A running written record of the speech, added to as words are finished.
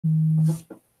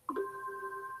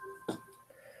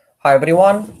Hi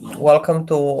everyone, welcome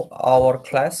to our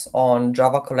class on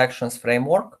Java Collections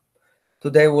Framework.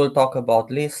 Today we'll talk about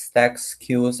lists, stacks,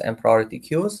 queues, and priority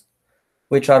queues,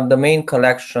 which are the main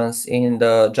collections in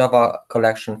the Java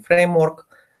Collection Framework.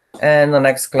 And the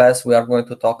next class we are going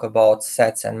to talk about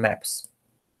sets and maps.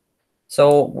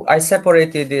 So I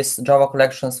separated this Java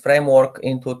Collections Framework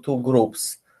into two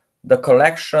groups, the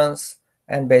collections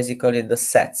and basically the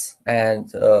sets,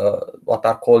 and what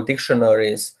are called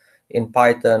dictionaries in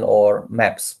Python or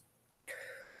maps.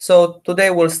 So today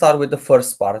we'll start with the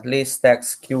first part, list,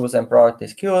 stacks, queues, and priority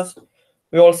queues.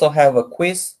 We also have a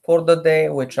quiz for the day,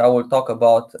 which I will talk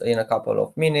about in a couple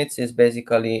of minutes. It's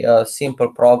basically a simple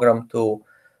program to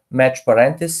match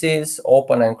parentheses,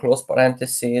 open and close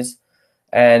parentheses,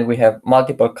 and we have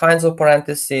multiple kinds of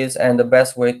parentheses, and the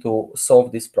best way to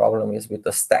solve this problem is with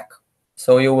a stack.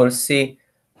 So you will see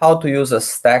how to use a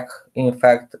stack, in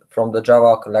fact, from the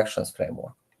Java Collections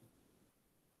Framework.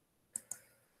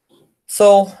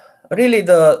 So really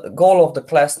the goal of the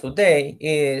class today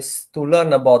is to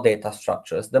learn about data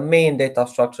structures, the main data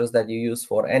structures that you use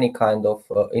for any kind of,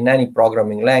 in any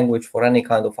programming language, for any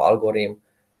kind of algorithm.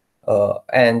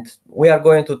 And we are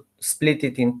going to split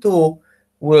it in two.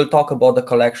 We'll talk about the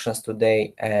collections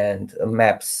today and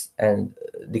maps and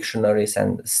dictionaries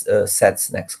and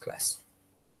sets next class.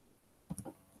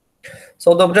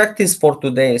 So the objectives for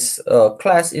today's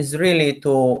class is really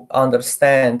to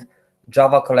understand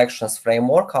Java Collections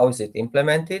Framework, how is it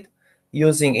implemented,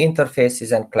 using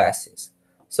interfaces and classes.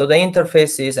 So the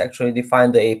interfaces actually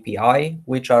define the API,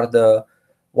 what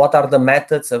are the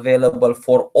methods available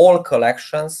for all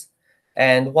collections,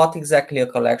 and what exactly a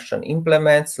collection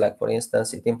implements. Like for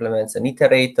instance, it implements an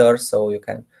iterator, so you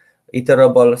can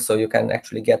iterable, so you can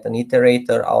actually get an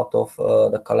iterator out of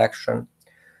the collection.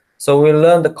 So we'll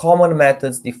learn the common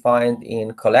methods defined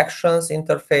in collections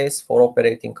interface for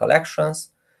operating collections.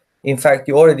 In fact,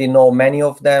 you already know many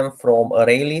of them from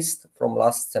ArrayList from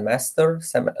last semester.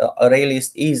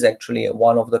 ArrayList is actually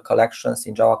one of the collections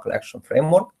in Java Collection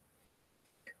Framework.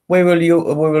 We will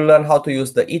learn how to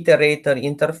use the iterator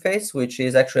interface, which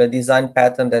is actually a design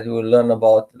pattern that we will learn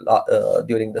about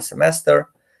during the semester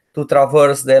to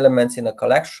traverse the elements in a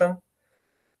collection.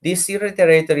 This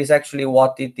iterator is actually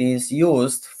what it is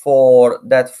used for,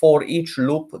 that for each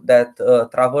loop that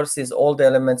traverses all the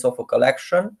elements of a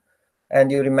collection.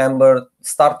 And you remember,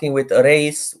 starting with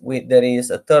arrays, there is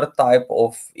a third type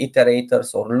of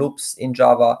iterators or loops in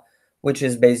Java, which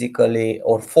is basically,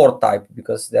 or for type,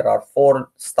 because there are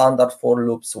four standard for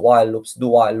loops, while loops, do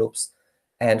while loops,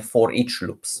 and for each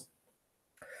loops.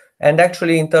 And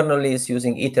actually internally is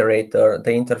using iterator,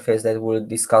 the interface that we'll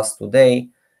discuss today,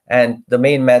 and the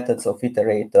main methods of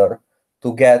iterator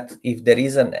to get if there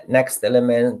is a next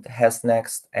element, has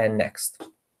next, and next.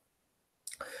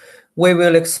 We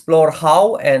will explore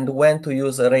how and when to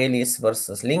use array lists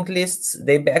versus linked lists.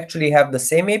 They actually have the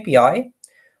same API,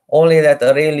 only that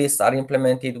array lists are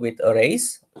implemented with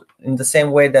arrays, in the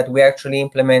same way that we actually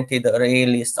implemented array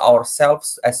lists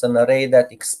ourselves as an array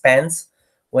that expands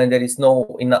when there is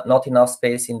not enough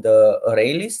space in the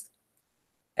array list.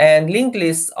 And linked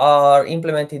lists are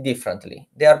implemented differently.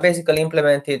 They are basically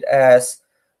implemented as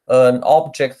an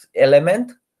object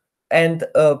element and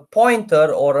a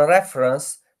pointer or a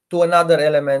reference to another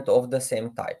element of the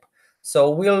same type.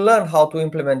 So we'll learn how to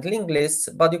implement linked lists,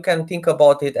 but you can think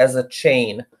about it as a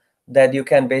chain that you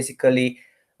can basically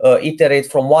iterate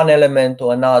from one element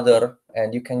to another,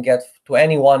 and you can get to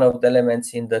any one of the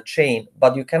elements in the chain,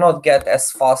 but you cannot get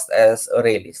as fast as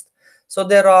array list. So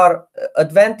there are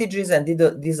advantages and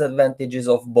disadvantages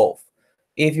of both.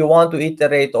 If you want to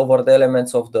iterate over the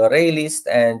elements of the array list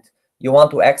and you want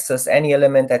to access any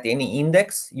element at any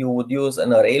index, you would use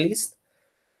an array list,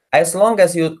 as long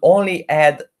as you only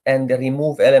add and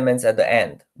remove elements at the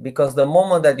end. Because the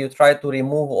moment that you try to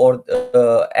remove or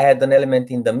add an element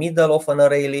in the middle of an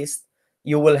array list,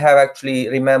 you will have actually,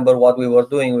 remember what we were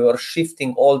doing, we were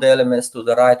shifting all the elements to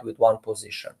the right with one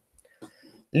position.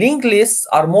 Linked lists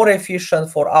are more efficient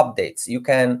for updates. You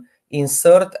can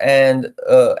insert and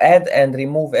add and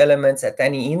remove elements at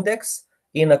any index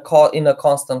in a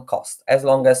constant cost. As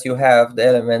long as you have the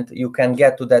element, you can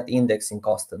get to that index in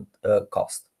constant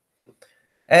cost.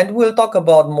 And we'll talk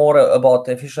about more about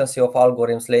efficiency of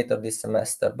algorithms later this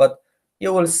semester. But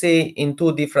you will see in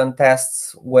two different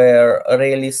tests where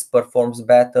array lists performs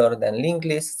better than linked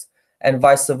lists, and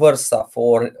vice versa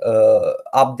for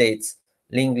updates.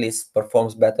 Linked list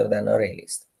performs better than array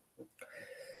list.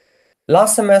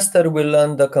 Last semester, we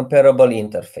learned the comparable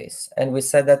interface, and we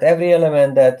said that every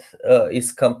element that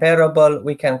is comparable,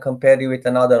 we can compare it with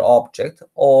another object.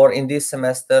 Or in this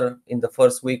semester, in the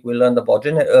first week, we learned about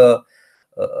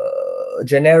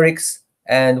generics,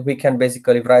 and we can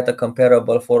basically write a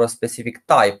comparable for a specific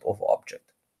type of object.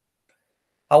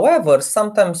 However,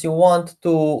 sometimes you want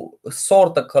to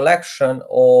sort a collection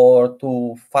or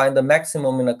to find the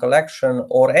maximum in a collection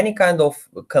or any kind of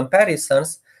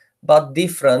comparisons, but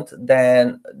different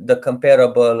than the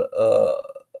comparable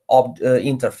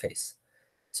interface.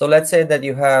 So let's say that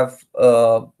you have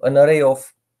an array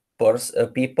of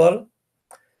people,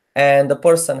 and the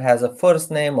person has a first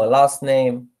name, a last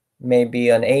name, maybe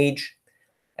an age,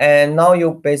 and now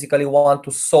you basically want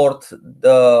to sort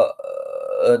the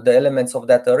elements of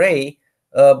that array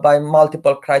by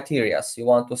multiple criteria. You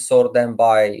want to sort them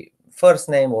by first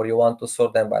name, or you want to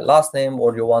sort them by last name,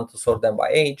 or you want to sort them by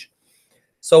age.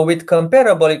 So with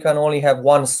comparable, you can only have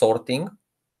one sorting,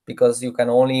 because you can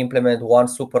only implement one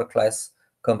superclass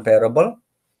comparable.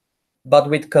 But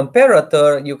with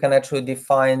comparator, you can actually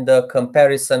define the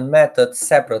comparison method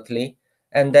separately,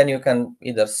 and then you can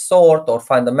either sort or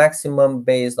find the maximum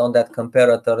based on that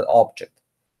comparator object.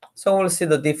 So we'll see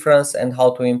the difference and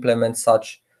how to implement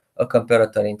such a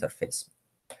comparator interface.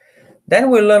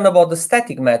 Then we'll learn about the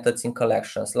static methods in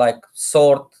collections, like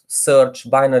sort, search,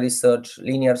 binary search,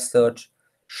 linear search,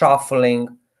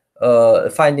 shuffling,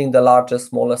 finding the largest,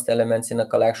 smallest elements in a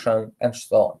collection, and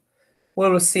so on. We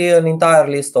will see an entire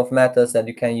list of methods that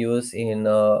you can use in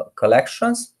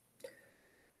collections.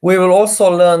 We will also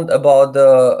learn about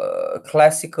the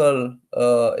classical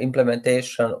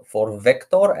implementation for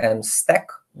vector and stack.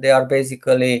 They are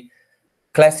basically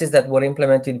classes that were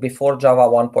implemented before Java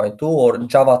 1.2 or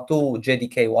Java 2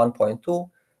 JDK 1.2,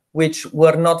 which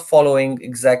were not following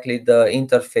exactly the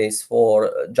interface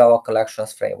for Java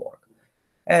Collections framework.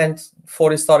 And for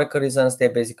historical reasons, they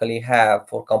basically have,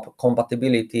 for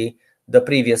compatibility, the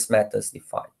previous methods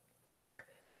defined.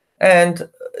 And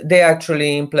they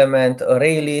actually implement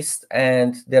array list,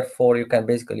 and therefore you can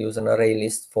basically use an array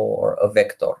list for a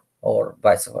vector or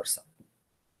vice versa.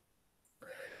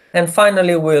 And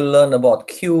finally, we'll learn about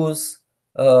queues,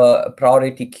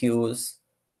 priority queues,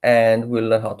 and we'll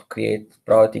learn how to create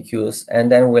priority queues.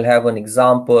 And then we'll have an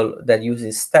example that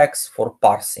uses stacks for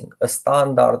parsing, a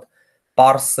standard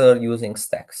parser using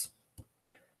stacks.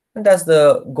 And that's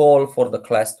the goal for the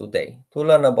class today, to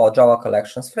learn about Java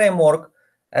Collections Framework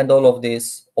and all of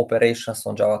these operations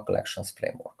on Java Collections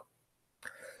Framework.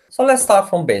 So let's start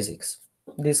from basics.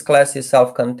 This class is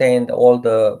self-contained. All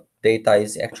the data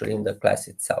is actually in the class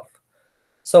itself.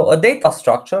 So a data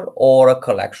structure or a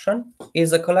collection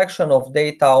is a collection of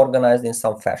data organized in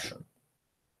some fashion.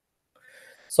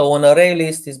 So an array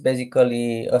list is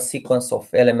basically a sequence of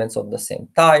elements of the same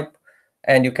type.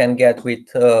 And you can get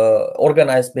with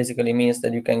organized basically means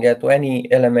that you can get to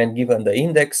any element given the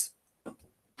index.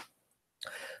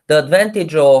 The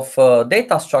advantage of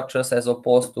data structures as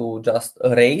opposed to just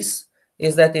arrays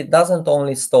is that it doesn't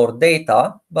only store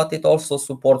data, but it also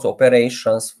supports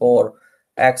operations for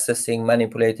accessing,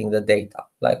 manipulating the data.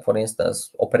 Like, for instance,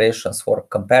 operations for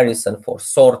comparison, for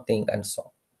sorting, and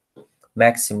so on.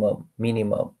 Maximum,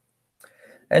 minimum.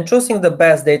 And choosing the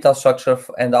best data structure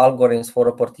and algorithms for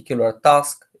a particular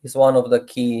task is one of the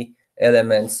key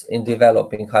elements in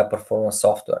developing high-performance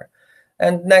software.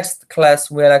 And next class,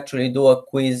 we'll actually do a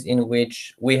quiz in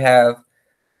which we have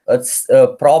a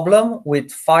problem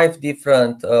with 5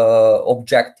 different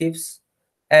objectives,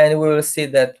 and we will see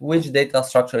that which data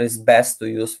structure is best to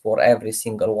use for every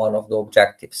single one of the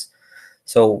objectives.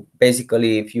 So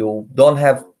basically, if you don't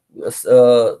have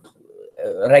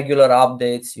regular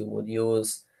updates, you would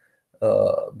use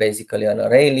basically an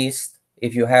array list.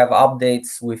 If you have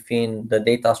updates within the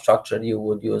data structure, you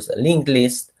would use a linked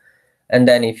list. And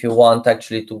then if you want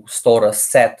actually to store a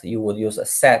set, you would use a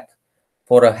set.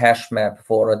 For a hash map,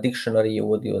 for a dictionary, you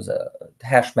would use a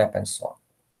hash map, and so on.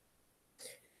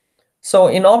 So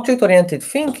in object-oriented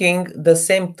thinking, the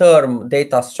same term,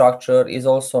 data structure, is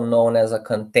also known as a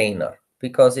container,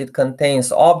 because it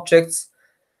contains objects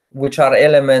which are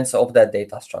elements of that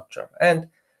data structure. And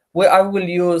I will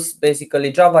use,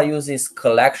 basically, Java uses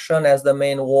collection as the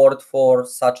main word for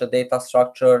such a data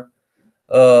structure.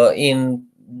 In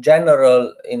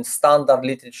general, in standard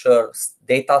literature,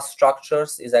 data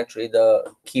structures is actually the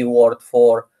keyword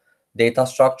for data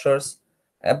structures.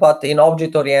 But in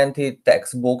object-oriented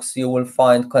textbooks, you will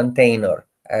find container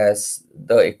as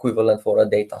the equivalent for a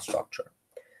data structure.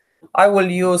 I will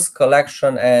use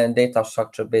collection and data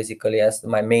structure basically as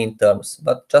my main terms,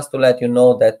 but just to let you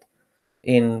know that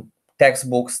in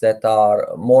textbooks that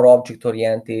are more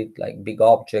object-oriented, like big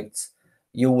objects,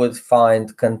 you would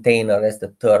find container as the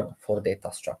term for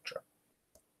data structure.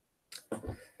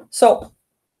 So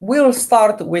we'll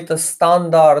start with a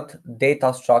standard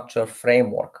data structure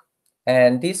framework.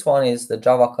 And this one is the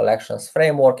Java Collections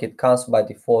Framework. It comes by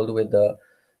default with the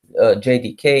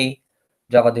JDK,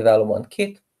 Java Development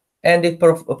Kit. And it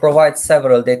provides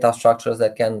several data structures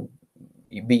that can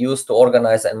be used to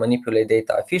organize and manipulate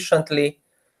data efficiently.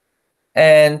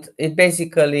 And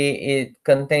it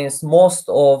contains most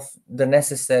of the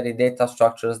necessary data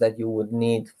structures that you would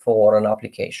need for an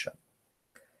application.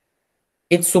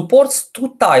 It supports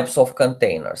two types of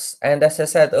containers. And as I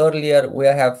said earlier,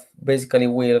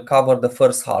 we'll cover the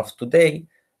first half today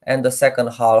and the second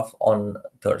half on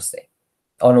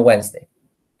Wednesday.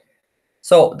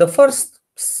 So the first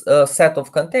set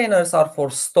of containers are for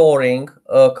storing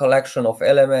a collection of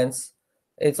elements.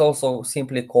 It's also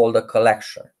simply called a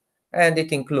collection. And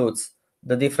it includes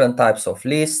the different types of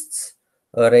lists,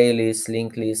 array list,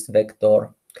 linked list,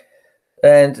 vector.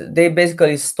 And they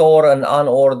basically store an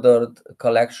unordered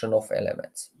collection of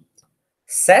elements.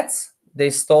 Sets, they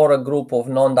store a group of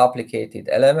non-duplicated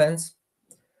elements.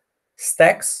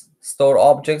 Stacks store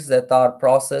objects that are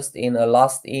processed in a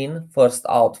last in, first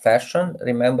out fashion.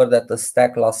 Remember that the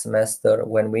stack last semester,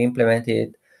 when we implemented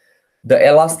it, the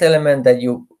last element that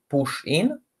you push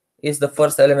in is the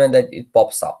first element that it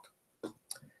pops out.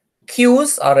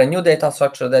 Queues are a new data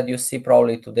structure that you see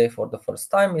probably today for the first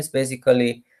time. Is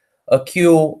basically a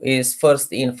queue is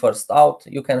first in, first out.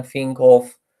 You can think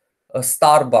of a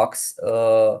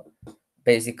Starbucks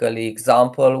basically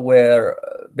example where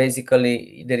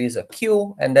basically there is a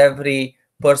queue and every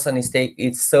person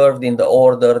is served in the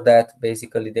order that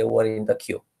basically they were in the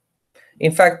queue.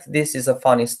 In fact, this is a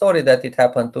funny story that it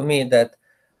happened to me, that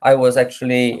I was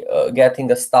actually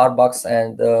getting a Starbucks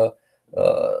and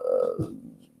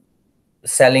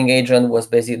selling agent was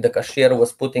basically, the cashier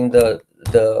was putting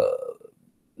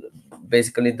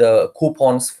basically the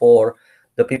coupons for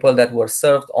the people that were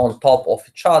served on top of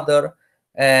each other.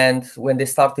 And when they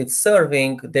started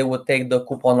serving, they would take the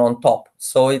coupon on top.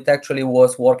 So it actually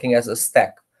was working as a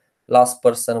stack. Last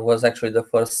person was actually the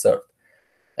first served.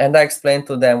 And I explained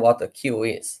to them what a queue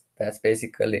is. That's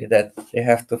basically that they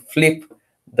have to flip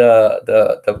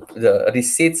the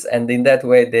receipts, and in that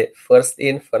way they first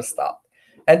in, first out.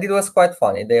 And it was quite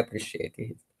funny. They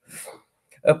appreciated it.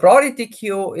 A priority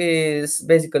queue is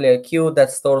basically a queue that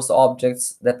stores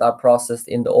objects that are processed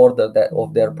in the order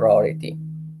of their priority.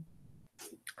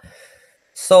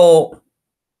 So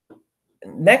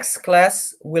next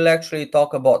class, we'll actually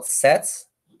talk about sets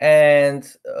and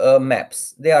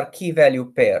maps. They are key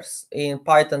value pairs. In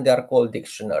Python, they are called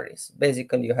dictionaries.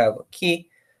 Basically, you have a key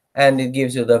and it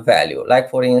gives you the value. Like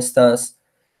for instance,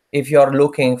 if you are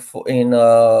looking in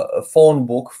a phone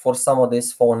book for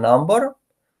somebody's phone number,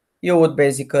 you would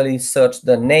basically search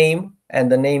the name,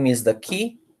 and the name is the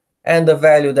key, and the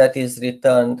value that is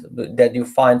returned that you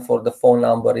find for the phone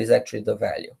number is actually the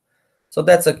value. So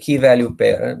that's a key value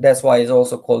pair. That's why it's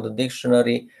also called a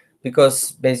dictionary,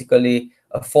 because basically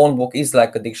a phone book is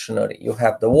like a dictionary. You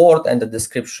have the word and the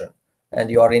description, and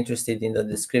you are interested in the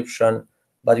description,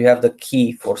 but you have the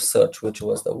key for search, which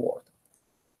was the word.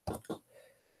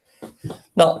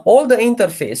 Now, all the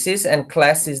interfaces and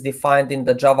classes defined in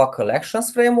the Java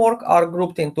Collections framework are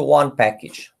grouped into one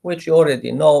package, which you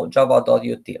already know,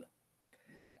 java.util.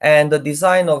 And the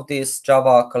design of this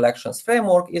Java Collections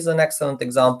framework is an excellent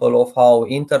example of how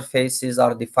interfaces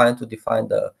are defined to define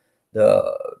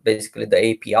basically the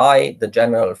API, the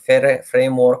general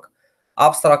framework.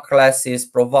 Abstract classes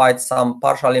provide some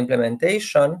partial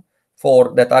implementation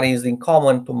that are used in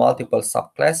common to multiple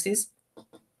subclasses.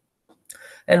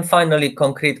 And finally,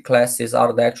 concrete classes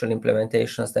are the actual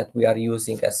implementations that we are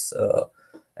using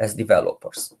as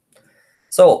developers.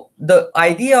 So the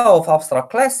idea of abstract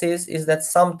classes is that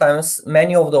sometimes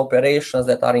many of the operations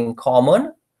that are in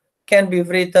common can be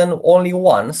written only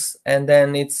once, and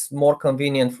then it's more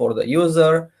convenient for the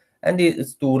user, and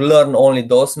it's to learn only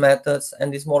those methods,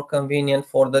 and it's more convenient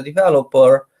for the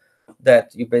developer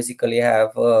that you basically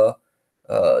have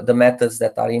the methods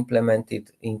that are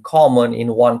implemented in common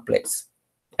in one place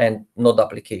and no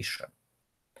duplication.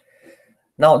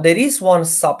 Now, there is one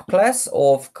subclass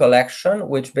of collection,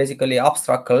 which basically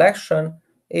abstract collection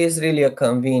is really a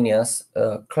convenience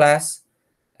class,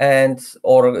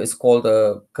 or is called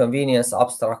a convenience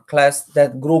abstract class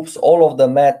that groups all of the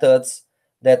methods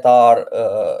that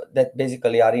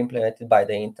basically are implemented by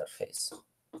the interface.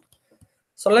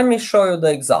 So let me show you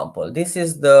the example. This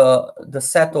is the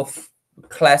set of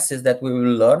classes that we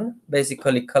will learn.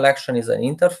 Basically, collection is an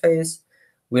interface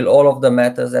with all of the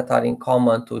methods that are in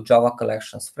common to Java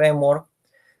Collections framework.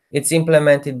 It's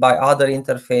implemented by other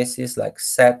interfaces like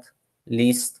set,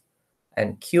 list,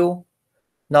 and queue.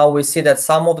 Now we see that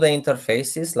some of the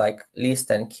interfaces like list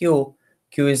and queue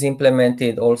is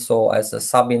implemented also as a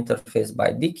sub-interface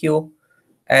by DQ.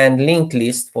 And linked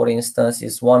list, for instance,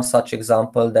 is one such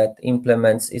example that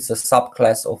implements, it's a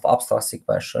subclass of abstract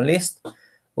sequential list,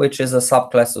 which is a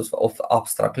subclass of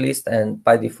abstract list, and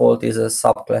by default is a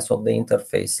subclass of the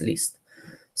interface list.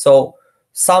 So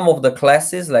some of the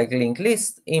classes like linked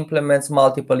list implements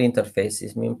multiple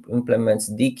interfaces, implements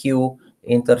DQ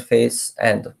interface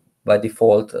and by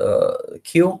default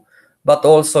queue, but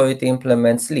also it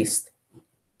implements list.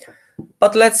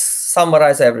 But let's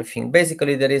summarize everything.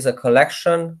 Basically, there is a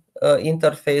collection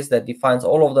interface that defines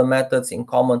all of the methods in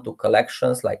common to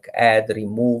collections like add,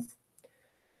 remove.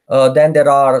 Then there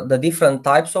are the different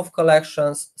types of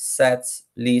collections, sets,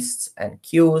 lists, and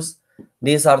queues.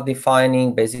 These are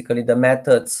defining basically the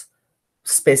methods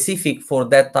specific for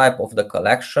that type of the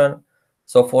collection.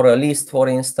 So for a list, for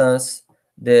instance,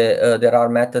 there are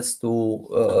methods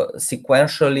to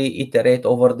sequentially iterate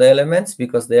over the elements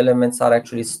because the elements are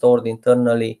actually stored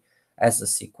internally as a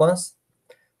sequence.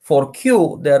 For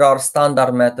queue, there are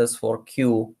standard methods for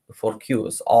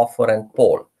queues, offer and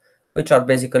poll, which are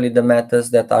basically the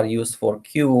methods that are used for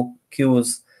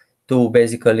queues to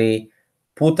basically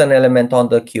put an element on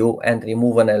the queue and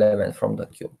remove an element from the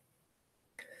queue.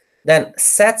 Then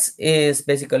sets is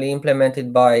basically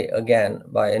implemented by an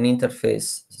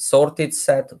interface sorted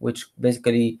set, which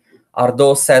basically are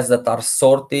those sets that are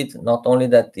sorted, not only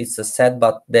that it's a set,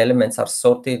 but the elements are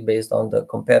sorted based on the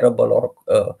comparable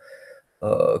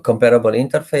or comparable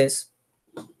interface.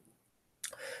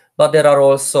 But there are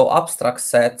also abstract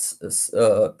sets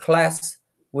class,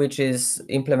 which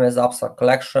implements abstract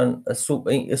collection, a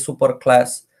super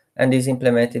class, and is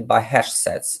implemented by hash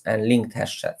sets and linked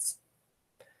hash sets.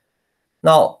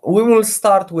 Now, we will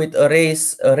start with array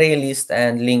list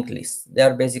and linked list. They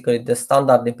are basically the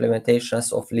standard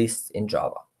implementations of lists in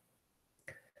Java.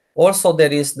 Also,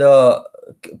 there is the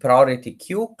priority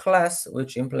queue class,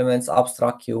 which implements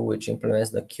abstract queue, which implements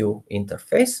the queue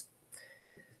interface.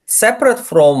 Separate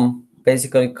from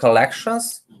basically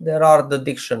collections, there are the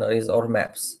dictionaries or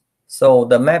maps. So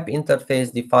the map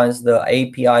interface defines the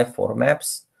API for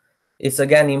maps. It's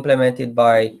again implemented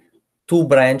by two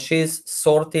branches,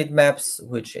 sorted maps,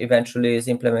 which eventually is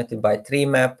implemented by tree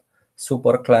map,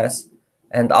 superclass,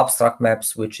 and abstract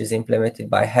maps, which is implemented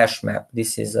by hash map.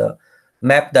 This is a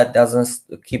map that doesn't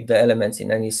keep the elements in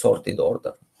any sorted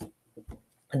order.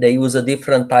 They use a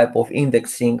different type of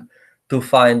indexing to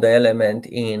find the element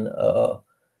in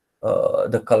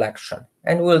the collection.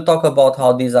 And we'll talk about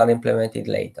how these are implemented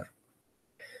later.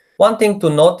 One thing to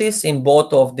notice in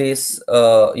both of these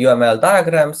UML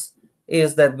diagrams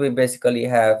is that we basically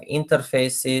have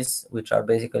interfaces, which are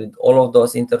basically all of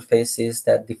those interfaces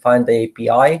that define the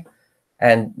API,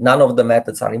 and none of the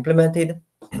methods are implemented.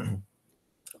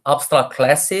 Abstract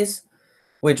classes,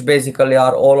 which basically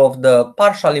are all of the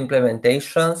partial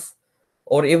implementations,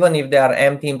 or even if they are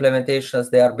empty implementations,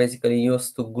 they are basically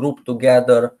used to group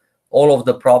together all of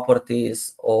the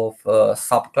properties of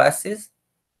subclasses.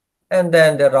 And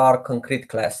then there are concrete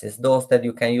classes, those that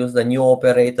you can use the new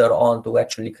operator on to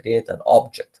actually create an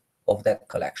object of that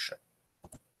collection.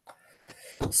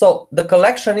 So the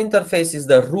collection interface is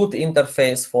the root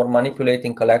interface for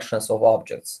manipulating collections of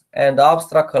objects. And the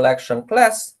abstract collection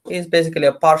class is basically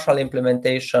a partial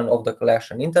implementation of the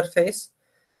collection interface.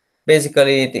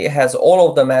 Basically, it has all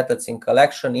of the methods in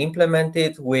collection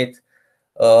implemented with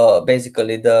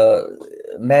basically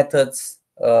the methods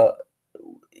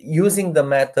using the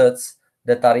methods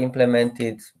that are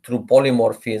implemented through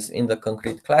polymorphism in the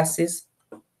concrete classes.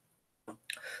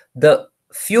 The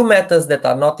few methods that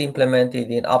are not implemented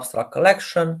in abstract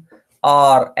collection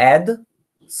are add,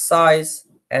 size,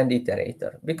 and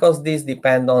iterator, because these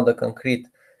depend on the concrete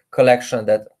collection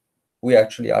that we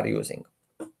actually are using.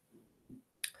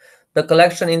 The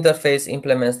collection interface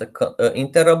implements the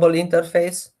iterable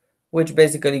interface, which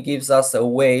basically gives us a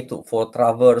way for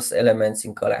traverse elements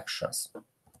in collections.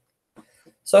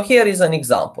 So here is an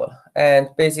example, and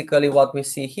basically what we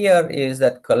see here is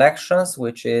that collections,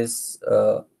 which is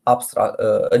an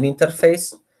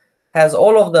interface, has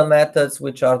all of the methods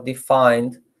which are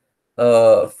defined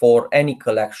for any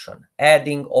collection,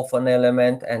 adding of an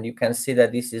element, and you can see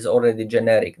that this is already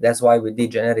generic. That's why we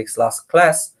did generics last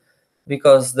class,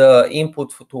 because the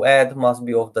input to add must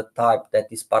be of the type that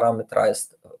is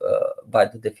parameterized by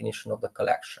the definition of the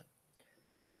collection.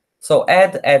 So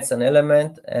add adds an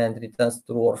element and returns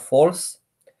true or false.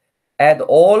 Add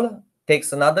all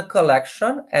takes another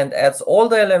collection and adds all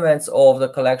the elements of the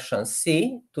collection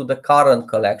C to the current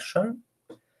collection.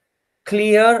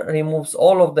 Clear removes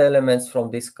all of the elements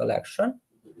from this collection.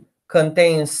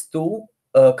 Contains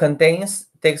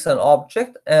takes an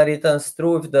object and returns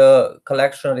true if the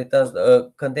collection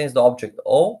contains the object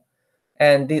O,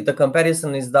 and the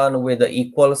comparison is done with the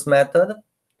equals method.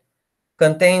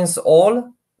 Contains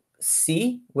all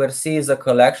C, where C is a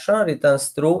collection,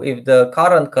 returns true if the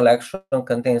current collection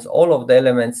contains all of the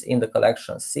elements in the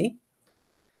collection C.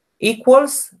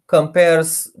 Equals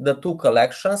compares the two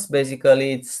collections.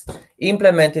 Basically, it's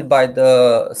implemented by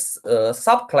the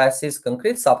subclasses,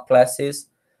 concrete subclasses,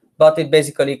 but it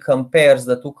basically compares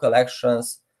the two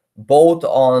collections both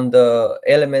on the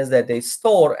elements that they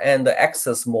store and the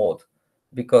access mode.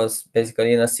 Because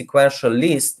basically in a sequential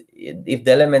list, if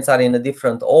the elements are in a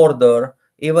different order,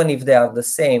 even if they are the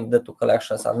same, the two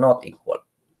collections are not equal.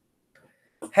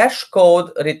 Hash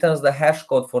code returns the hash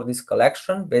code for this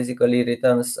collection. Basically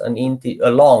returns a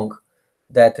long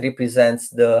that represents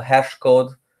the hash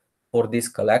code for this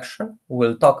collection.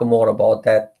 We'll talk more about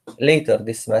that later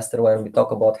this semester when we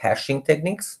talk about hashing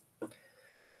techniques.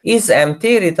 Is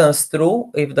empty returns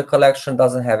true if the collection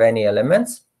doesn't have any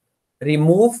elements.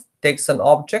 Remove takes an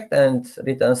object and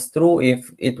returns true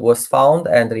if it was found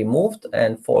and removed,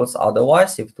 and false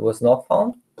otherwise if it was not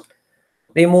found.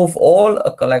 Remove all,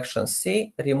 a collection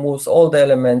C, removes all the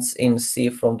elements in C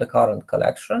from the current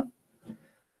collection.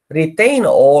 Retain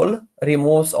all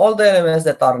removes all the elements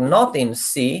that are not in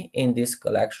C in this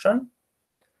collection,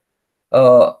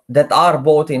 that are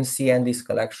both in C and this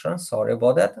collection, sorry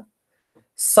about that.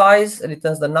 Size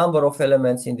returns the number of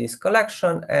elements in this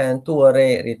collection, and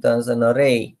toArray returns an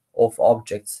array of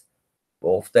objects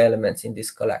of the elements in this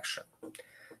collection.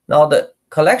 Now the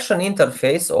collection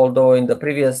interface, although in the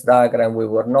previous diagram we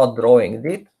were not drawing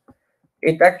it,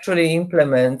 it actually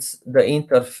implements the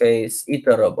interface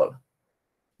iterable.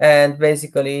 And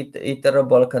basically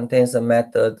iterable contains a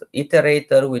method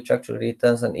iterator, which actually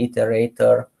returns an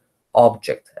iterator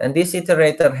object. And this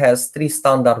iterator has three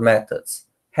standard methods.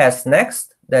 Has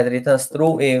next, that returns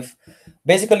true if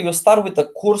basically you start with a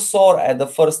cursor at the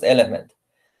first element.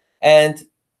 And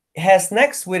has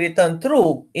next we return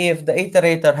true if the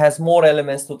iterator has more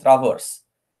elements to traverse,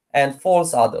 and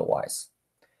false otherwise.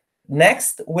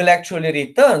 Next will actually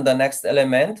return the next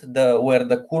element, where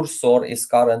the cursor is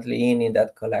currently in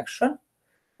that collection,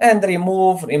 and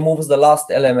removes the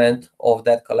last element of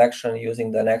that collection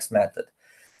using the next method.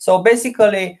 So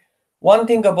basically, one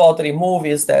thing about remove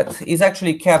is that it's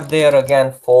actually kept there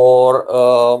again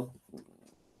for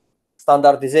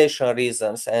standardization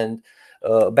reasons and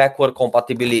backward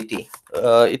compatibility.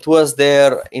 It was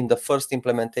there in the first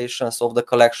implementations of the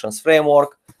collections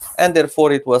framework, and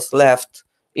therefore it was left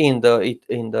in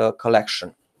the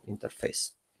collection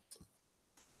interface.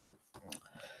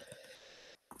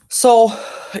 So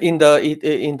in the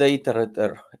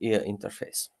iterator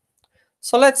interface.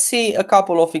 So let's see a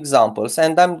couple of examples,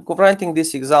 and I'm granting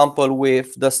this example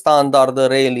with the standard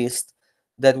array list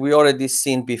that we already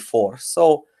seen before.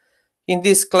 So in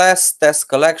this class test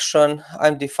collection,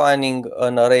 I'm defining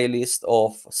an array list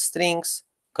of strings,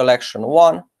 collection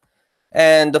 1,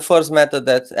 and the first method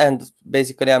and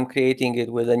basically I'm creating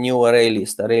it with a new array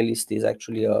list. Array list is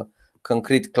actually a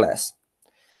concrete class.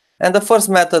 And the first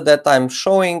method that I'm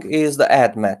showing is the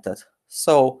add method.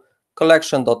 So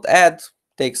collection.add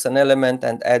takes an element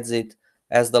and adds it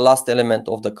as the last element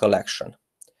of the collection.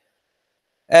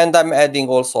 And I'm adding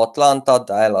also Atlanta,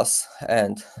 Dallas,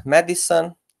 and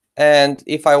Madison. And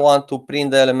if I want to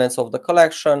print the elements of the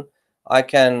collection, I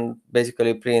can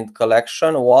basically print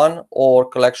collection1 or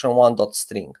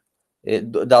collection1.string,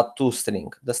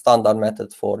 .toString, the standard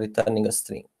method for returning a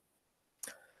string.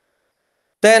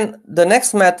 Then the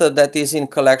next method that is in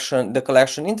the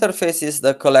collection interface is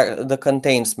the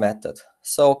contains method.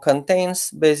 So contains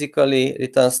basically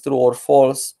returns true or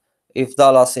false if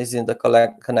Dallas is in the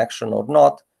connection or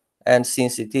not. And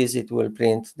since it is, it will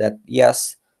print that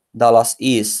yes, Dallas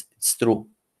is, it's true.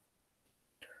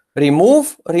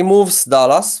 Remove removes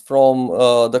Dallas from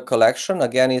the collection.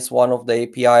 Again, it's one of the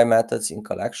API methods in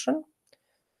collection.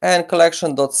 And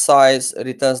collection.size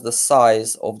returns the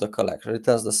size of the collection,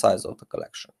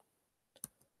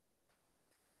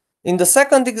 In the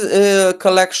second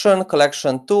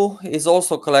collection 2 is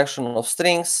also collection of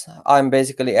strings. I'm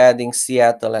basically adding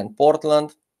Seattle and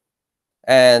Portland.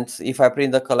 And if I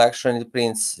print the collection, it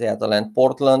prints Seattle and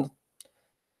Portland.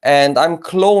 And I'm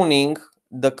cloning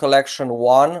the collection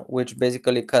 1, which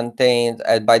basically contained,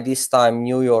 by this time,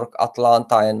 New York,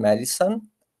 Atlanta, and Madison,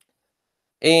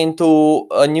 into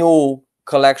a new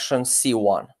collection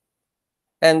C1.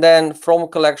 And then from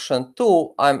collection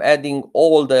 2, I'm adding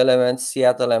all the elements,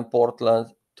 Seattle and Portland,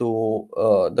 to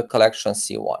the collection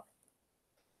C1.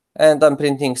 and I'm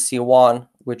printing C1,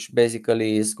 which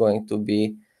basically is going to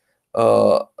be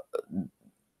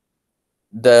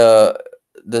the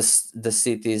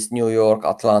cities New York,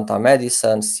 Atlanta,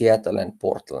 Madison, Seattle, and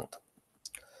Portland.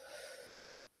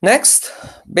 Next,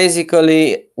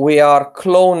 basically, we are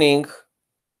cloning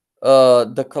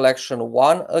the collection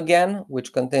 1 again,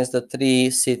 which contains the 3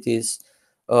 cities,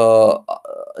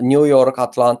 New York,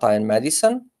 Atlanta, and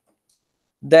Madison.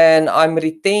 Then I'm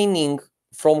retaining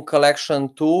from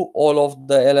collection 2 all of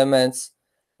the elements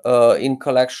in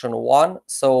collection 1.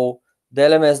 So the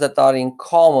elements that are in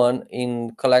common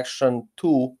in collection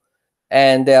 2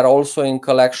 and they are also in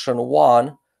collection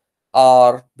 1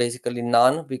 are basically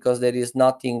none, because there is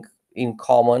nothing in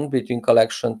common between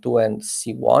collection 2 and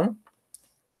C1.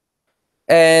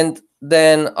 And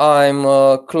then I'm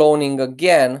cloning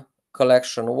again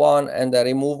collection 1, and I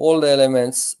remove all the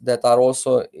elements that are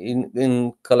also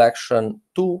in collection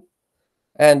 2,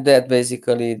 and that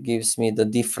basically gives me the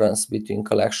difference between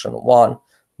collection 1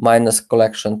 minus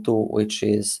collection 2, which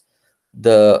is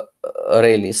the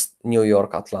array list New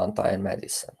York, Atlanta, and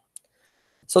Madison.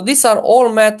 So these are all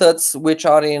methods which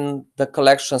are in the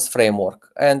collections framework,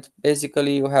 and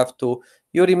basically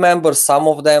you remember some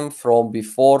of them from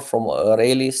before, from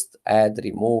array list, add,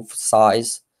 remove,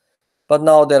 size, but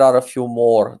now there are a few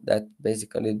more that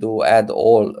basically do add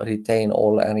all, retain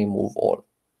all, and remove all.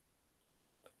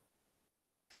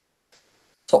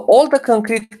 So all the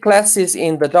concrete classes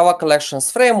in the Java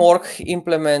collections framework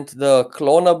implement the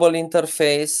clonable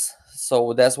interface.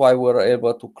 So that's why we're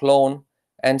able to clone,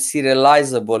 and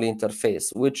serializable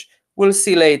interface, which we'll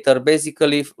see later.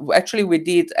 Basically, actually, we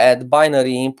did add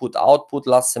binary input output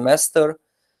last semester.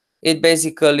 It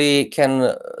basically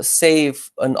can save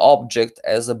an object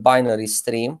as a binary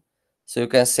stream. So you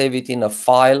can save it in a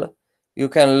file. You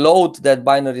can load that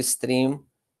binary stream,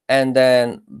 and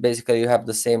then basically you have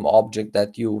the same object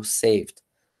that you saved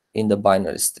in the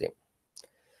binary stream.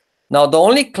 Now, the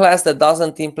only class that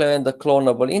doesn't implement the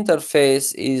clonable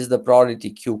interface is the priority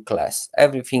queue class.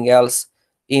 Everything else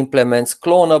implements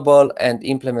clonable and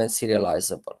implements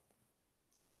serializable.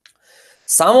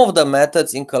 Some of the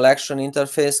methods in collection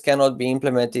interface cannot be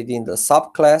implemented in the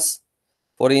subclass.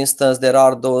 For instance, there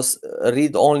are those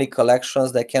read-only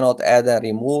collections that cannot add and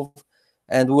remove,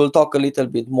 and we'll talk a little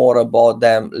bit more about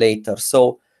them later.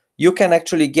 So you can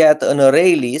actually get an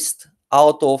array list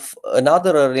out of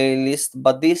another array list,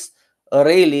 but this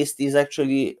array list is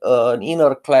actually an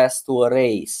inner class to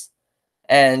arrays,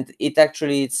 and you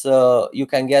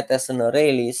can get as an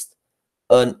array list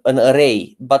an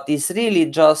array, but it's really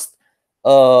just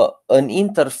an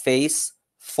interface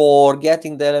for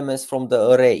getting the elements from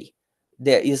the array.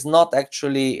 There is not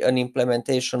actually an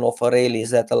implementation of array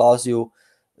list that allows you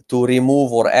to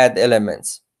remove or add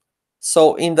elements.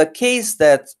 So in the case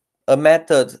that a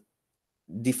method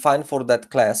defined for that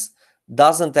class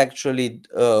doesn't actually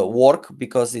work,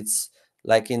 because it's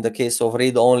like in the case of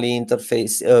read-only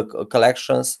interface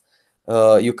collections,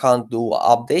 you can't do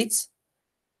updates.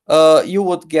 You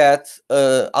would get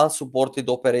unsupported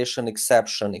operation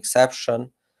exception,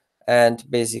 and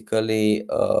basically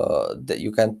that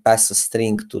you can pass a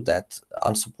string to that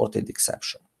unsupported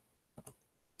exception.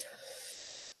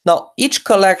 Now, each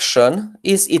collection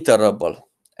is iterable.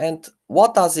 And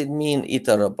what does it mean,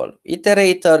 iterable?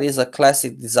 Iterator is a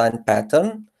classic design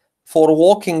pattern for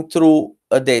walking through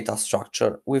a data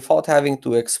structure without having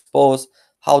to expose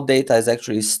how data is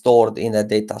actually stored in a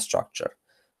data structure.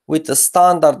 With a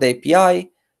standard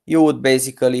API, you would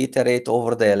basically iterate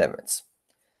over the elements.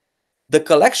 The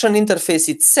collection interface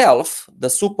itself, the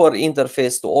super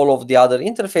interface to all of the other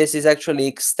interfaces, actually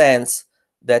extends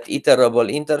that iterable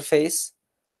interface.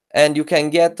 And you can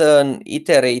get an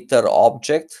iterator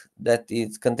object that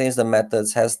it contains the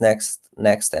methods has next,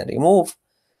 and remove,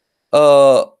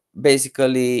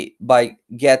 basically by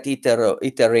get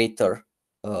iterator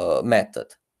method.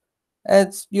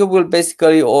 And you will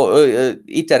basically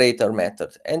iterator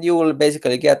method, and you will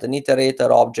basically get an iterator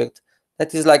object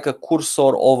that is like a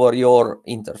cursor over your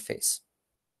interface.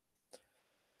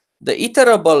 The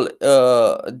iterable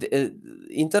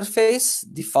interface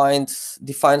defines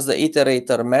the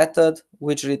iterator method,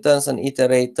 which returns an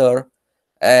iterator,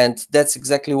 and that's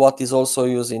exactly what is also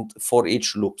used for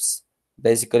each loops.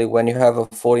 Basically, when you have a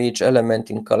for each element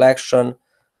in collection,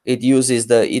 it uses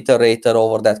the iterator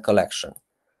over that collection.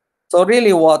 So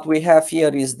really what we have here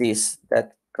is this,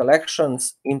 that collection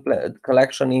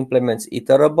implements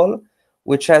iterable,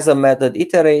 which has a method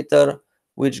iterator,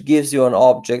 which gives you an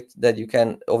object that you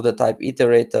can, of the type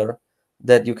iterator,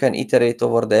 that you can iterate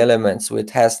over the elements with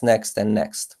has next and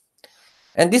next.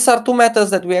 And these are two methods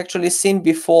that we actually seen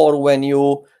before when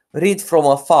you read from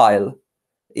a file.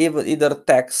 either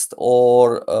text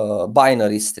or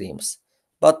binary streams.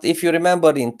 But if you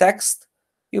remember in text,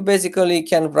 you basically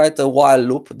can write a while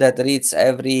loop that reads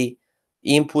every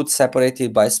input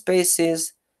separated by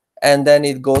spaces, and then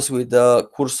it goes with the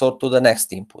cursor to the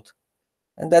next input.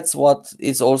 And that's what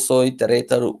is also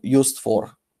iterator used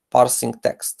for, parsing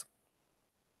text.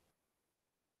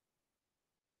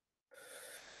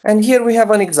 And here we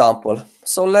have an example.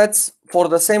 So let's, for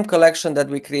the same collection that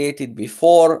we created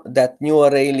before, that new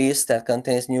array list that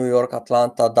contains New York,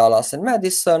 Atlanta, Dallas, and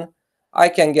Madison, I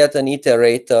can get an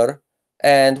iterator,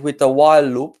 and with a while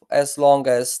loop, as long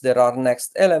as there are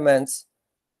next elements,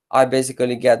 I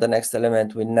basically get the next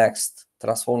element with next,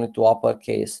 transform it to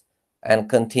uppercase, and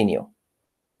continue.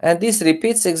 And this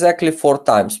repeats exactly 4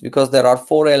 times because there are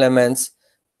 4 elements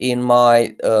in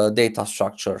my data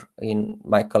structure in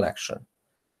my collection.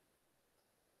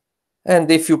 And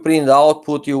if you print the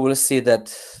output, you will see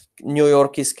that New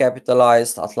York is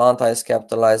capitalized, Atlanta is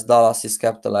capitalized, Dallas is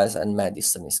capitalized, and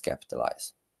Madison is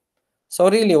capitalized. So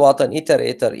really what an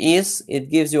iterator is, it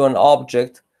gives you an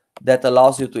object that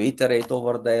allows you to iterate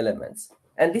over the elements.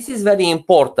 And this is very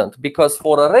important because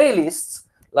for array lists,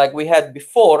 like we had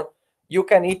before, you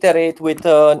can iterate with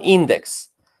an index.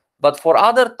 But for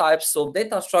other types of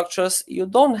data structures, you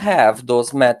don't have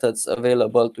those methods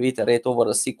available to iterate over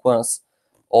a sequence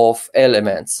of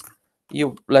elements.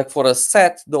 You, like for a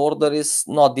set, the order is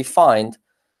not defined.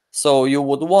 So you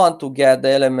would want to get the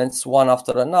elements one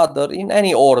after another in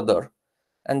any order.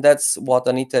 And that's what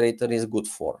an iterator is good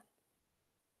for.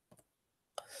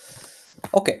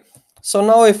 Okay, so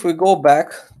now if we go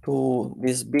back to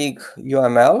this big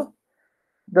UML,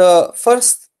 the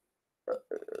first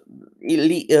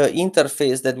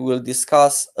interface that we'll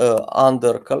discuss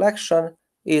under collection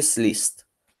is list.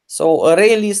 So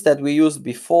array list that we used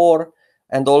before,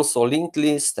 and also linked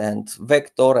list and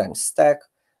vector and stack,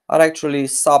 are actually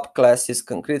subclasses,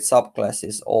 concrete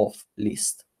subclasses of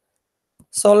list.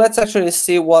 So let's actually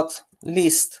see what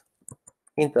list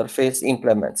interface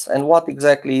implements and what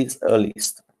exactly is a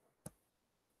list.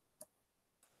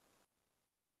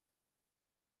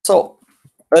 So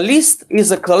a list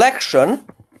is a collection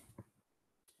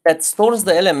that stores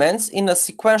the elements in a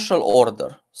sequential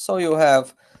order. So you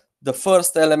have the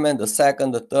first element, the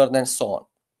second, the third, and so on.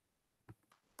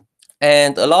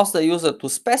 And allows the user to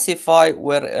specify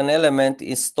where an element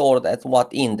is stored at what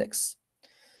index.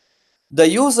 The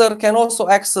user can also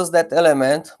access that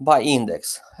element by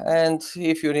index. And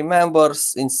if you remember,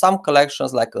 in some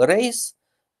collections like arrays,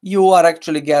 you are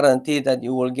actually guaranteed that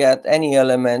you will get any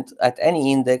element at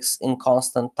any index in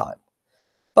constant time.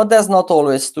 But that's not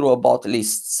always true about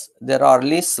lists. There are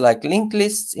lists like linked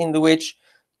lists in which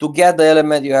to get the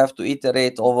element, you have to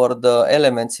iterate over the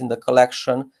elements in the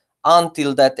collection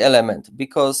until that element,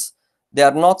 because they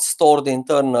are not stored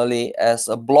internally as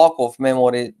a block of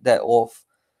memory that of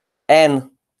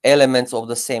n elements of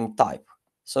the same type.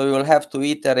 So you will have to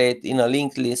iterate in a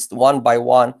linked list one by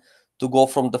one to go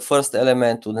from the first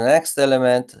element to the next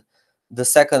element, the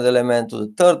second element to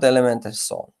the third element, and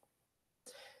so on.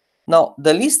 Now,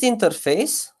 the list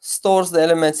interface stores the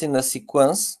elements in a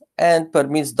sequence and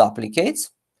permits duplicates.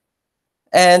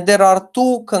 And there are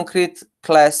 2 concrete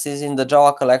classes in the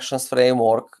Java collections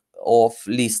framework of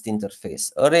list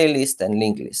interface, array list and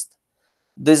linked list.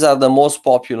 These are the most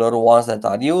popular ones that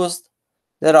are used.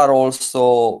 There are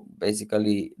also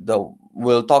basically,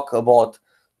 we'll talk about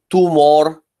 2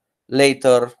 more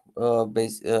later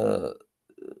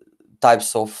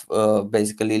types of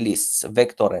basically lists,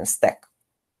 vector and stack.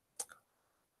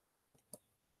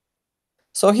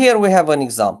 So here we have an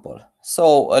example.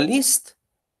 So a list,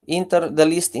 the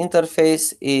list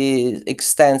interface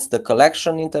extends the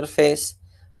collection interface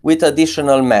with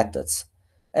additional methods.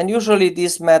 And usually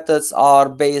these methods are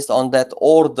based on that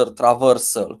order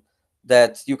traversal,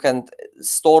 that you can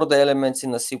store the elements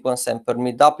in a sequence and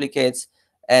permit duplicates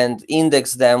and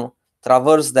index them,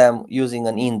 traverse them using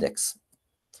an index.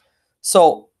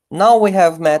 So now we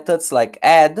have methods like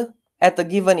add at a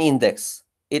given index.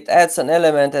 It adds an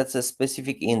element at a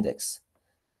specific index.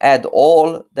 Add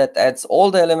all, that adds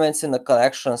all the elements in the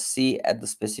collection C at the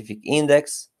specific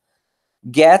index.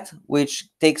 Get, which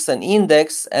takes an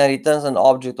index and returns an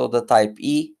object of the type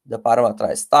E, the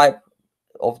parameterized type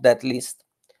of that list.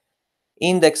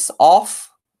 Index of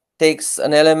takes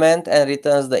an element and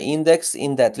returns the index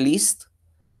in that list.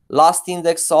 Last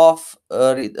index of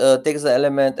takes the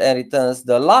element and returns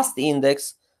the last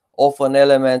index of an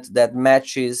element that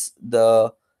matches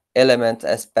the element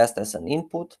as passed as an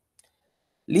input.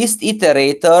 List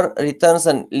iterator returns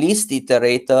a list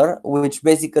iterator, which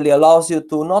basically allows you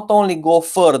to not only go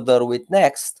further with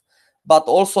next, but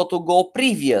also to go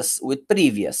previous with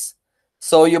previous.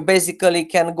 So you basically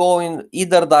can go in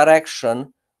either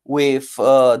direction with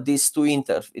these two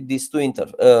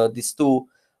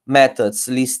methods,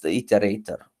 list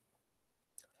iterator.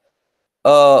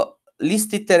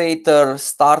 List iterator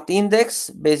start index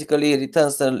basically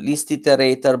returns the list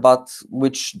iterator, but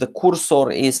which the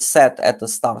cursor is set at the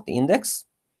start index.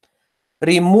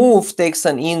 Remove takes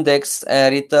an index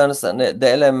and returns the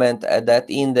element at that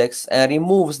index and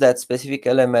removes that specific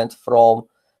element from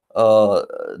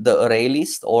the array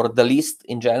list or the list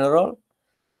in general.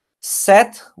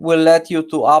 Set will let you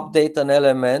to update an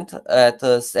element at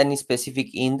any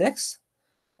specific index,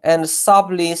 and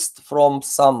sublist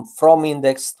from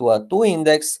index to a to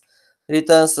index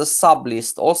returns a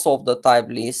sublist also of the type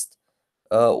list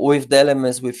with the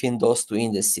elements within those two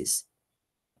indices.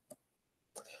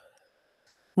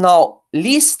 Now,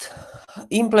 list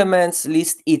implements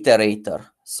list iterator.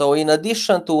 So in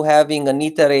addition to having an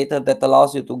iterator that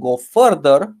allows you to go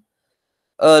further,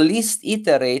 a list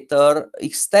iterator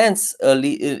extends a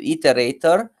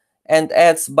iterator and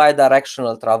adds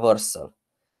bidirectional traversal.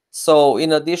 So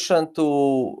in addition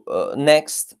to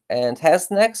next and has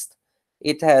next,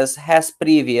 it has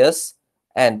previous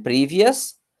and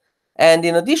previous. And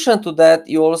in addition to that,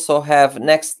 you also have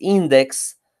next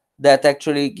index that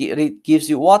actually gives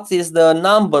you what is the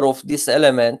number of this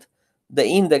element, the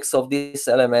index of this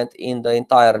element in the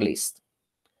entire list.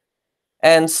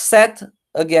 And set,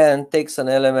 again, takes an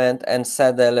element and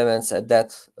set the elements at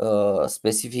that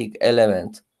specific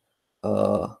element.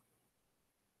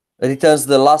 Returns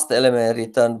the last element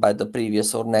returned by the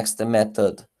previous or next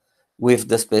method with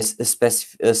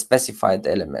the specified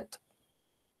element.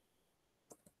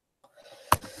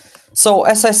 So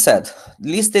as I said,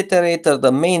 list iterator,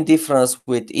 the main difference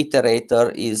with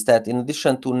iterator is that in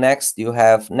addition to next, you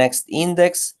have next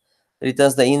index,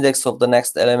 returns the index of the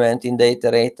next element in the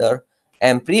iterator,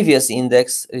 and previous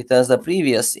index returns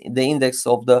the index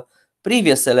of the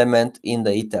previous element in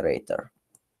the iterator.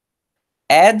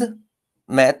 Add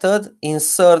method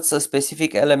inserts a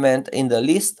specific element in the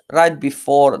list right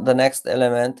before the next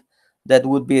element that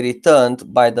would be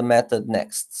returned by the method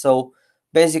next. So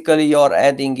basically you're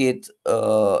adding it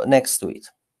next to it.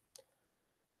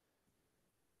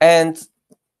 And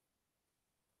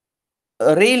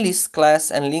array list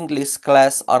class and linked list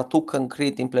class are two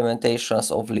concrete implementations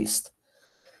of list.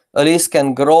 A list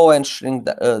can grow and shrink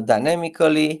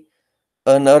dynamically.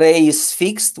 An array is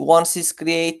fixed once it's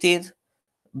created.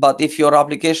 But if your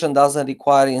application doesn't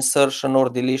require insertion or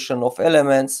deletion of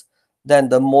elements, then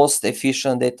the most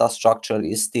efficient data structure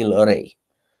is still array.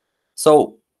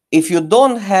 So if you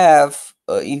don't have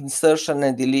insertion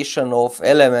and deletion of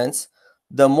elements,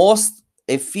 the most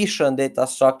efficient data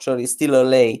structure is still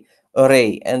array.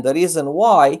 And the reason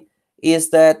why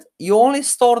is that you only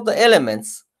store the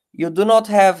elements. You do not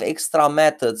have extra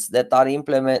methods that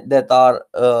are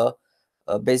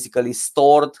basically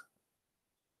stored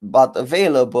but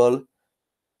available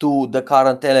to the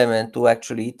current element to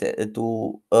actually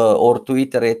to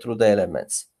iterate through the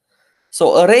elements.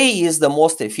 So array is the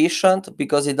most efficient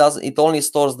because it only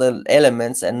stores the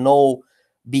elements and no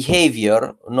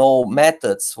behavior, no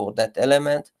methods for that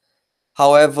element.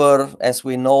 However, as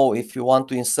we know, if you want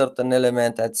to insert an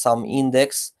element at some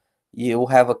index, you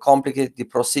have a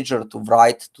complicated procedure to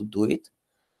write to do it.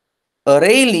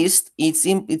 Array list,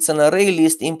 it's an array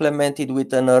list implemented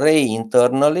with an array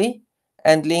internally,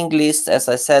 and linked list, as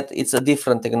I said, it's a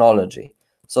different technology.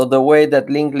 So the way that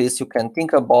linked lists, you can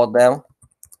think about them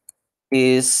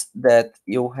is that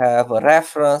you have a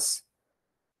reference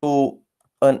to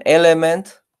an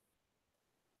element,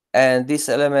 and this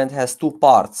element has two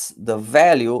parts: the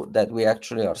value that we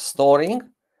actually are storing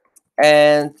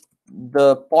and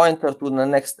the pointer to the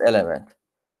next element.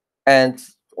 And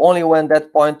only when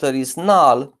that pointer is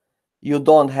null, you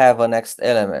don't have a next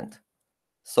element.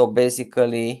 So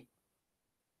basically,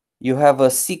 you have a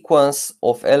sequence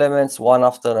of elements one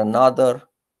after another,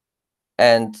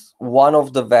 and one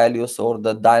of the values or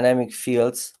the dynamic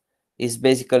fields is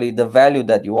basically the value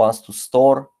that you want to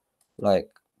store, like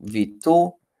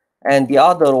v2, and the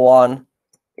other one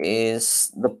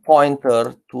is the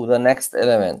pointer to the next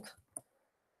element.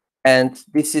 And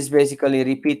this is basically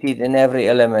repeated in every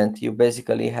element. You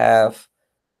basically have,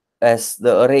 as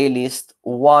the array list,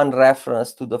 one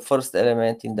reference to the first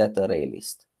element in that array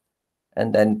list.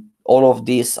 And then all of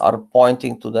these are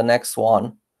pointing to the next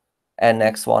one and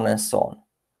next one and so on.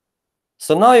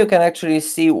 So now you can actually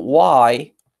see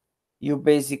why you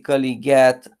basically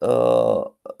get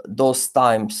those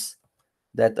times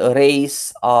that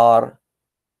arrays are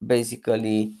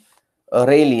basically,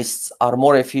 array lists are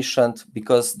more efficient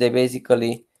because they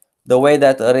basically, the way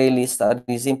that array list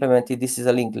is implemented, this is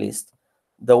a linked list.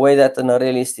 the way that an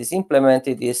array list is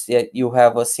implemented is that you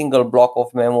have a single block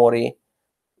of memory,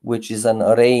 which is an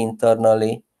array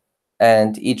internally,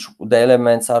 and the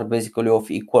elements are basically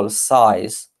of equal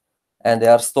size, and they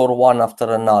are stored one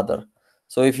after another.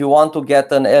 So if you want to get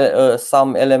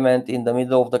some element in the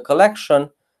middle of the collection,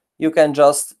 you can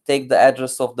just take the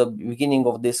address of the beginning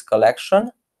of this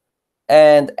collection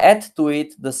and add to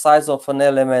it the size of an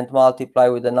element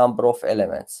multiplied with the number of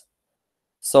elements.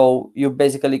 So you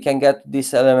basically can get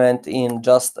this element in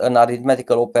just an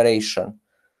arithmetical operation.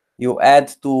 You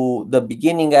add to the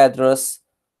beginning address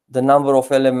the number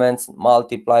of elements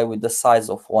multiplied with the size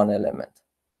of one element.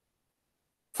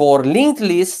 For linked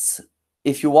lists,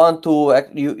 if you want to,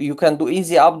 you can do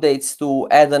easy updates to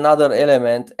add another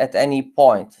element at any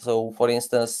point. So for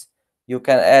instance, you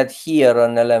can add here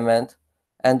an element,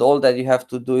 and all that you have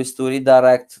to do is to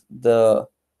redirect the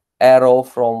arrow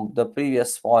from the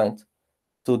previous point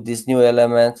to this new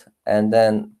element and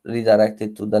then redirect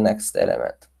it to the next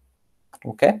element.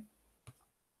 Okay?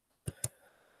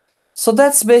 So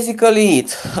that's basically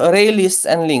it, array lists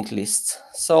and linked lists.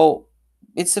 So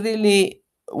it's really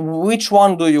which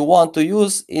one do you want to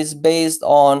use is based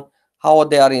on how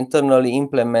they are internally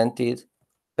implemented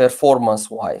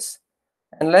performance-wise.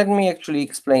 And let me actually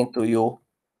explain to you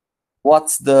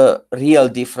what's the real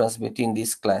difference between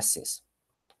these classes.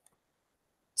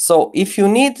 So if you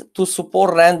need to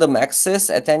support random access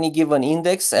at any given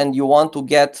index and you want to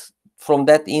get from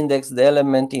that index the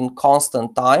element in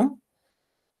constant time,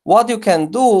 what you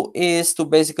can do is to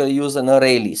basically use an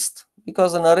array list,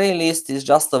 because an array list is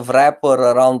just a wrapper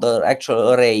around the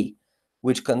actual array,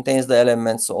 which contains the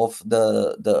elements of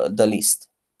the list.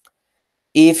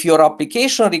 If your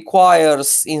application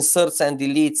requires inserts and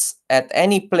deletes at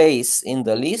any place in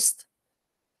the list,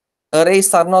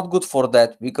 arrays are not good for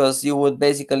that, because you would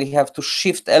basically have to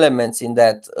shift elements in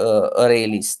that array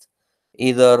list.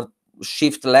 Either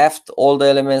shift left all the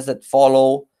elements that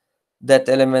follow that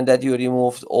element that you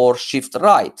removed, or shift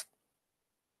right.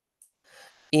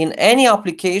 In any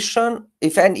application,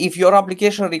 if your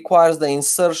application requires the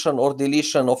insertion or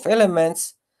deletion of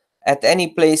elements at any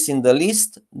place in the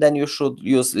list, then you should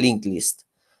use linked list.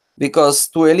 Because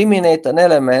to eliminate an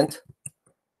element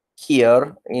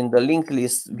here in the linked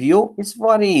list view is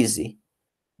very easy.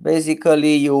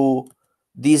 Basically, you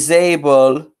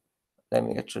disable, let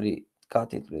me actually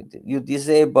cut it with it. You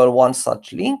disable one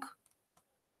such link,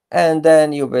 and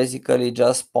then you basically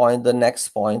just point the next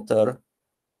pointer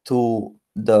to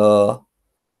the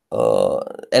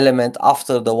element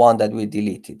after the one that we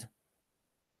deleted.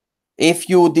 If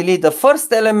you delete the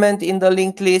first element in the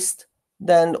linked list,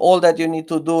 then all that you need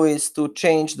to do is to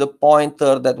change the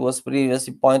pointer that was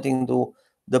previously pointing to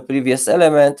the previous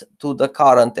element to the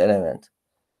current element.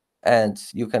 And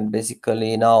you can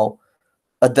basically now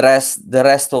address the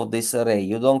rest of this array.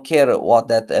 You don't care what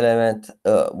that element,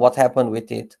 what happened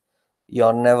with it.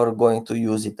 You're never going to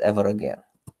use it ever again.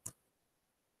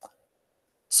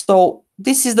 So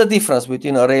this is the difference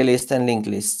between array list and linked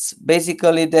lists.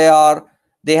 Basically, they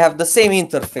have the same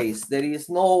interface. There is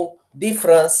no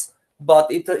difference,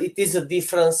 but it is a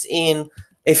difference in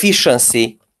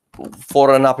efficiency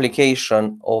for an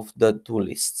application of the two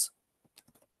lists.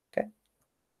 Okay.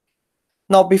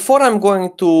 Now, before I'm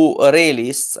going to array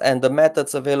lists and the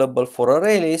methods available for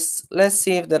array lists, let's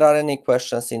see if there are any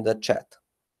questions in the chat.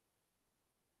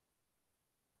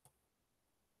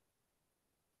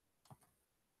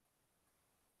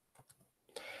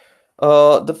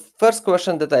 The first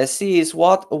question that I see is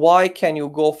why can you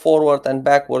go forward and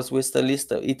backwards with the list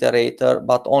iterator,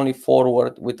 but only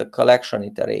forward with the collection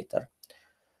iterator?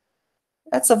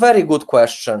 That's a very good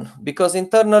question, because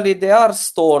internally they are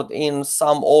stored in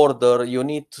some order. You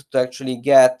need to actually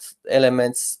get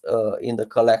elements in the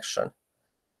collection.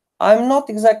 I'm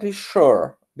not exactly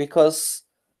sure, because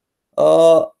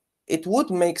it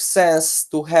would make sense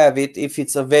to have it if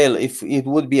it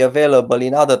would be available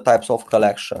in other types of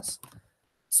collections.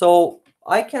 So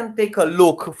I can take a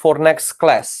look for next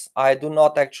class. I do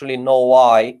not actually know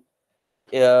why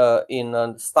in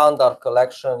a standard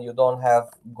collection you don't have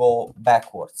go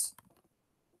backwards.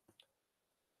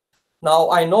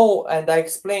 Now I know, and I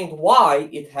explained why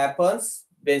it happens.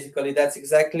 Basically, that's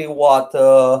exactly what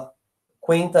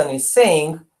Quinton is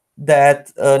saying,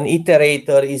 that an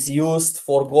iterator is used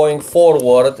for going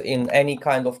forward in any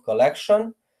kind of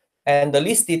collection, and the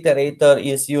list iterator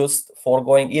is used for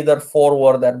going either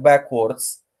forward or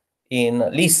backwards in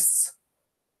lists.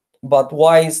 But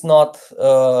why it's not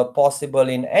possible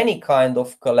in any kind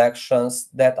of collections,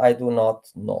 that I do not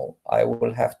know. I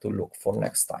will have to look for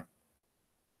next time.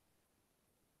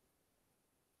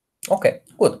 Okay,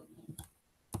 good.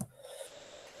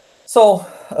 So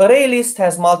array list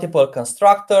has multiple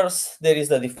constructors. There is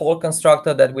the default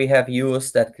constructor that we have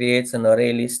used that creates an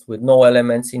array list with no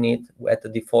elements in it at the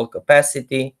default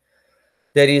capacity.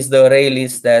 There is the array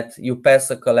list that you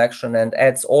pass a collection and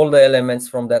adds all the elements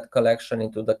from that collection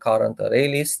into the current array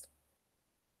list.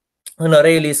 An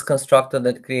array list constructor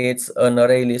that creates an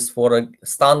array list for a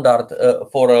standard,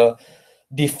 for a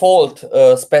default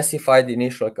specified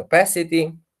initial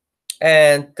capacity.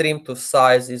 And trim to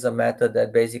size is a method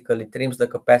that basically trims the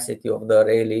capacity of the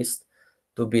array list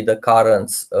to be the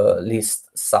current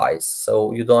list size.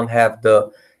 So you don't have the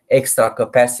extra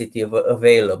capacity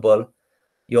available.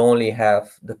 You only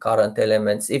have the current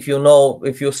elements. If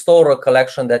you store a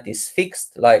collection that is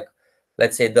fixed, like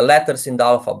let's say the letters in the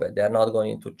alphabet, they're not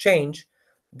going to change,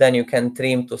 then you can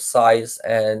trim to size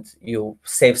and you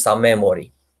save some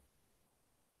memory.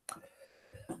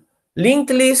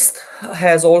 Linked list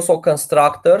has also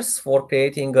constructors for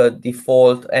creating a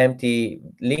default empty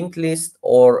linked list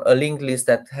or a linked list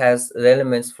that has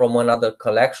elements from another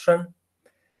collection.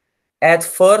 Add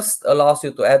first allows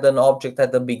you to add an object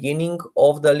at the beginning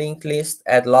of the linked list,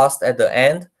 add last at the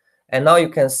end. And now you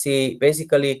can see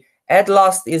basically add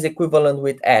last is equivalent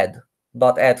with add,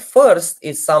 but add first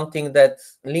is something that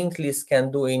linked list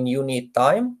can do in unit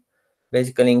time,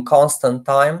 basically in constant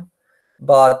time.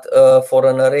 But for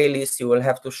an array list, you will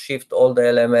have to shift all the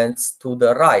elements to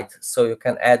the right, so you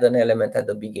can add an element at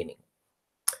the beginning.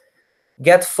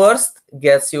 Get first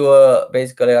gets you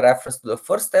basically a reference to the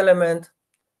first element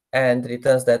and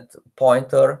returns that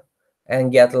pointer,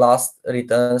 and get last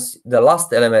returns the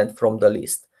last element from the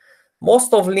list.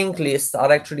 Most of linked lists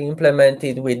are actually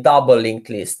implemented with double linked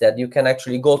lists that you can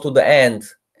actually go to the end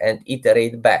and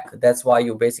iterate back. That's why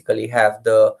you basically have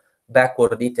the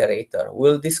backward iterator.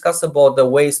 We'll discuss about the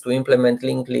ways to implement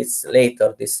linked lists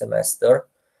later this semester.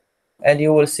 And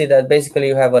you will see that basically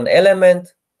you have an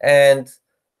element and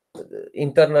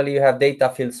internally you have data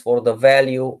fields for the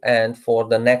value and for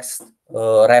the next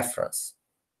reference.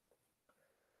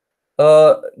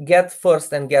 Get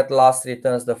first and get last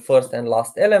returns the first and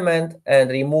last element, and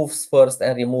removes first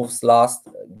and removes last,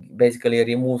 basically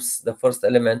removes the first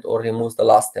element or removes the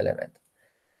last element.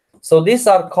 So these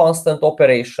are constant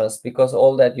operations because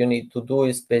all that you need to do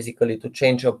is basically to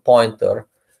change a pointer,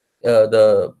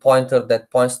 the pointer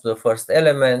that points to the first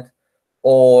element,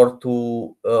 or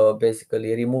to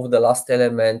basically remove the last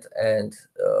element and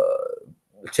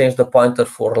change the pointer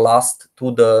for last to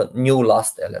the new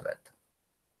last element.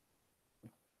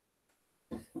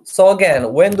 So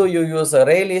again, when do you use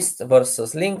array lists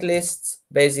versus linked lists?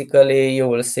 Basically, you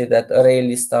will see that array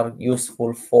lists are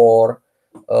useful for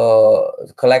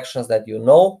collections that you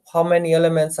know how many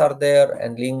elements are there,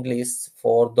 and linked lists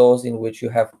for those in which you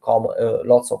have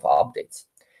lots of updates.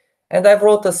 And I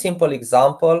wrote a simple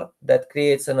example that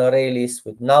creates an array list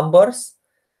with numbers,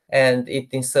 and it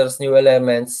inserts new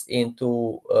elements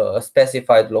into a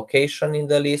specified location in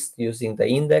the list using the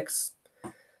index.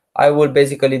 I will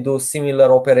basically do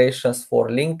similar operations for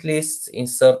linked lists,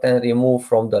 insert and remove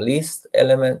from the list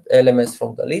elements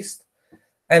from the list.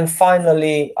 And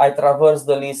finally, I traverse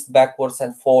the list backwards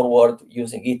and forward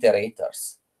using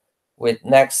iterators with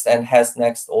next and has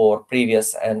next, or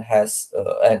previous and has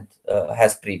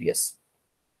previous.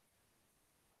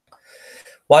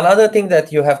 One other thing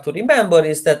that you have to remember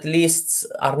is that lists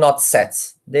are not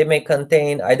sets. They may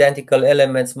contain identical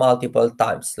elements multiple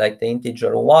times, like the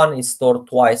integer 1 is stored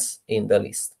twice in the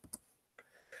list.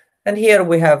 And here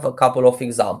we have a couple of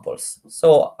examples.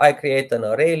 So I create an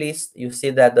array list. You see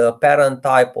that the parent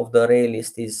type of the array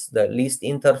list is the list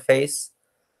interface,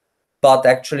 but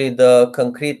actually the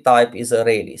concrete type is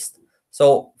array list.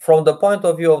 So from the point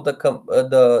of view of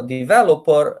the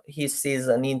developer, he sees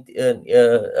an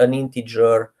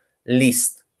integer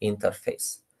list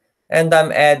interface. And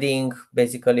I'm adding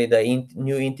basically the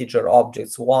new integer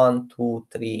objects 1, 2,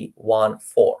 3, 1,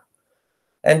 4.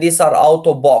 And these are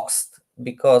auto-boxed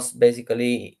because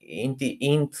basically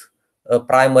int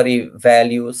primary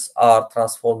values are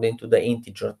transformed into the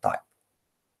integer type.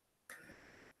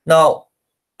 Now,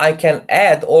 I can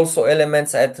add also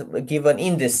elements at given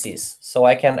indices. So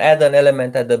I can add an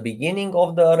element at the beginning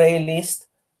of the array list,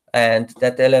 and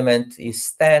that element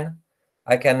is 10.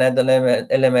 I can add an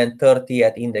element 30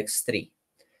 at index 3.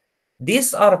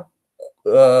 These are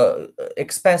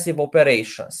expensive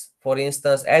operations. For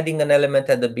instance, adding an element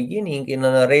at the beginning in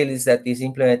an array list that is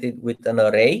implemented with an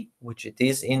array, which it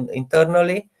is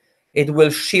internally, it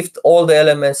will shift all the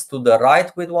elements to the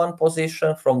right with one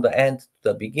position from the end to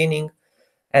the beginning,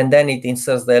 and then it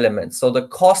inserts the element. So the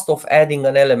cost of adding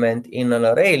an element in an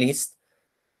array list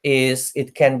is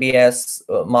it can be as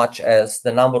much as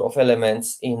the number of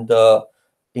elements in the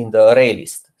array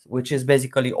list, which is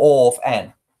basically O of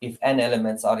n, if n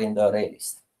elements are in the array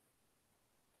list.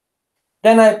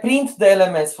 Then I print the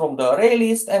elements from the array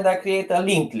list and I create a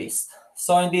linked list.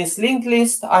 So in this linked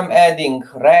list, I'm adding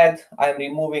red, I'm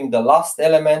removing the last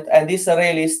element, and this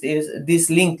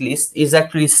linked list is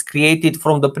actually created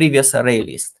from the previous array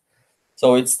list.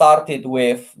 So it started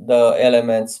with the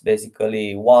elements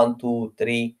basically 1, 2,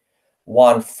 3,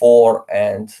 1, 4,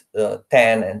 and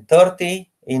 10 and 30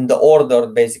 in the order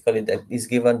basically that is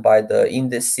given by the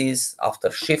indices after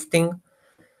shifting.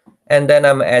 And then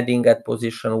I'm adding at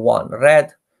position 1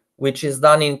 red, which is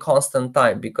done in constant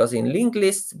time, because in linked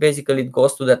lists, basically it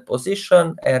goes to that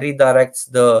position and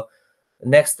redirects the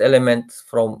next element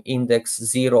from index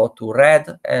 0 to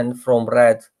red, and from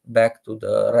red back to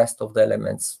the rest of the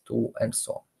elements 2 and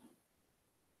so on.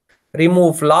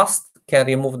 Remove last can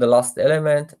remove the last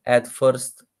element, add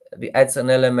first, adds an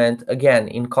element again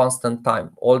in constant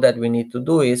time. All that we need to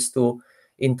do is to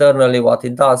internally what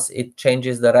it does, it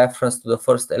changes the reference to the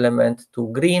first element to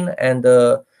green, and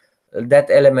that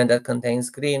element that contains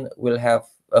green will have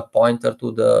a pointer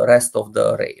to the rest of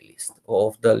the array list,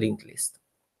 of the linked list.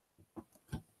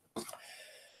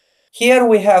 Here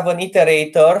we have an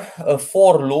iterator, a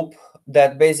for loop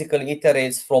that basically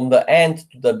iterates from the end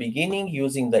to the beginning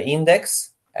using the index.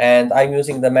 And I'm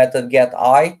using the method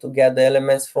getI to get the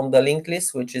elements from the linked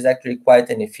list, which is actually quite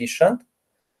inefficient.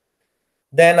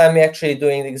 Then I'm actually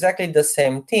doing exactly the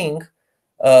same thing,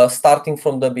 starting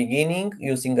from the beginning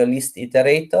using a list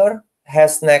iterator.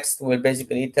 HasNext will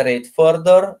basically iterate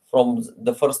further from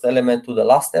the first element to the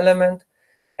last element,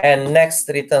 and next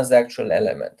returns the actual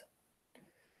element.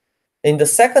 In the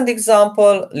second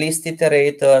example, list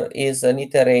iterator is an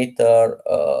iterator,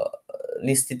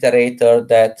 list iterator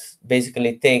that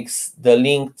basically takes the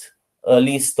linked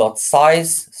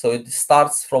list.size. So it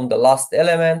starts from the last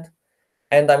element,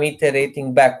 and I'm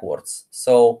iterating backwards.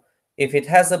 So if it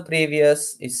has a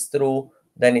previous, it's true,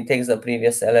 then it takes the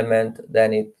previous element,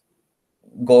 then it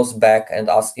goes back and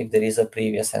asks if there is a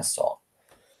previous, and so on.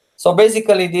 So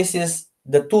basically, this is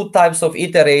the two types of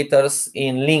iterators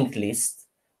in linked lists,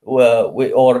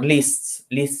 or list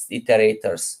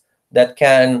iterators that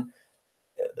can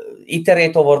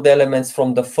iterate over the elements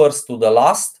from the first to the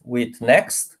last with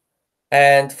next,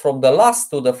 and from the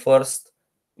last to the first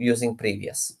using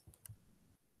previous.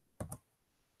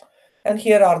 And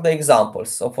here are the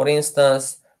examples. So for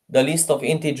instance, the list of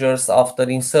integers after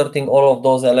inserting all of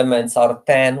those elements are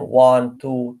 10, 1,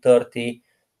 2, 30,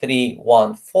 3,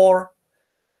 1, 4.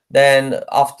 Then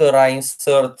after I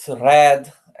insert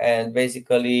red, and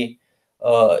basically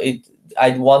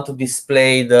I want to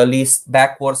display the list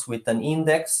backwards with an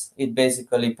index, it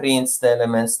basically prints the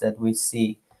elements that we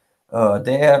see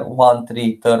there, 1,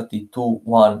 3, 30, 2,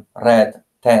 1, red,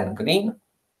 10, green.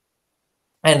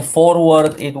 And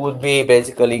forward, it would be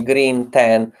basically green,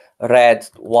 10, red,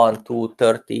 1, 2,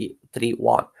 30, 3,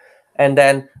 1. And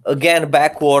then again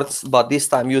backwards, but this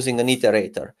time using an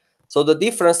iterator. So the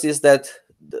difference is that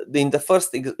in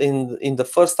the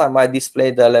first time I display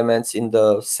the elements, in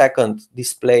the second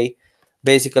display,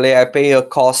 basically I pay a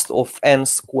cost of n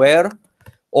square,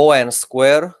 O(n)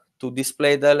 square, to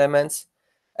display the elements,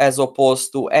 as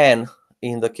opposed to n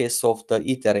in the case of the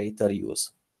iterator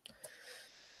use.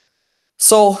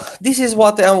 So this is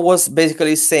what I was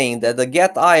basically saying, that the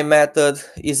getI method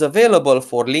is available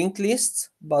for linked lists,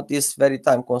 but is very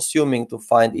time consuming to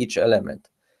find each element.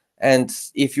 And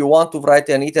if you want to write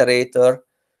an iterator,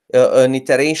 an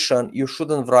iteration, you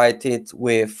shouldn't write it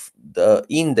with the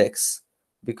index,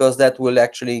 because that will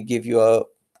actually give you a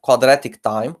quadratic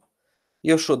time.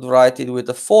 You should write it with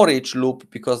a for each loop,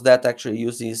 because that actually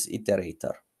uses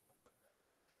iterator.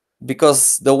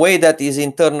 Because the way that is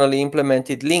internally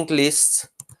implemented linked lists,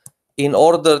 in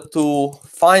order to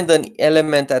find an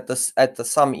element at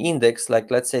some index, like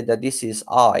let's say that this is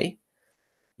I,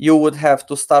 you would have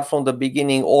to start from the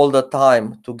beginning all the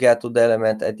time to get to the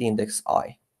element at index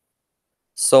I.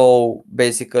 So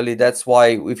basically that's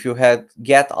why if you had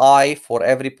getI for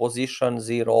every position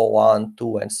 0, 1,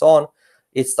 2, and so on,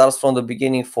 it starts from the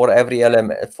beginning for every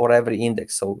element, for every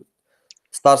index. So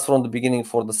starts from the beginning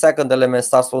for the second element,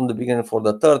 starts from the beginning for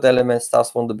the third element,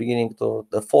 starts from the beginning to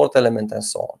the fourth element, and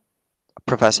so on.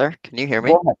 Professor, can you hear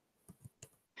me? Go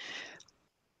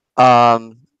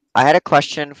ahead. I had a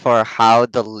question for how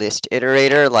the list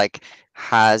iterator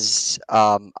has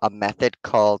a method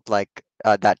called that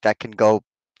can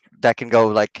go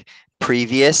like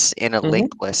previous in a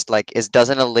linked list.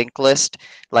 Doesn't a linked list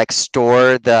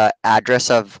store the address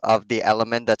of the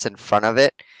element that's in front of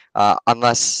it,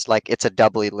 unless it's a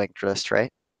doubly linked list,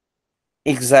 right?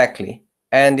 Exactly.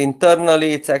 And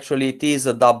internally, it is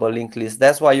a double linked list.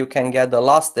 That's why you can get the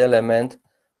last element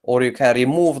or you can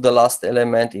remove the last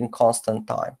element in constant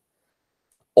time.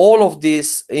 All of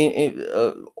these,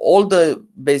 all the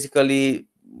basically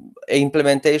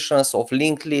implementations of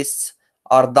linked lists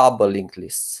are double linked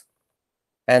lists,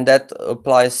 and that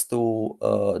applies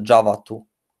to Java too.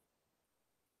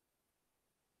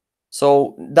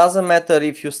 So it doesn't matter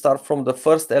if you start from the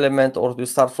first element or you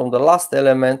start from the last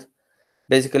element.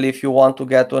 Basically, if you want to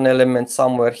get an element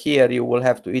somewhere here, you will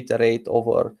have to iterate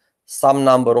over some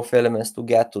number of elements to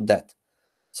get to that.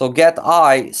 So get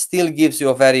I still gives you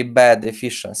a very bad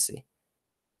efficiency,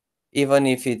 even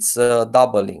if it's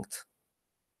double linked.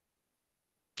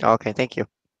 Okay, thank you.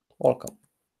 Welcome.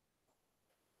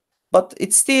 But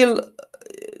it's still,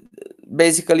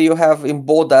 basically you have in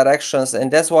both directions, and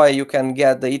that's why you can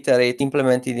get the iterate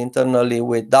implemented internally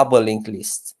with double linked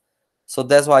lists. So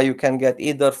that's why you can get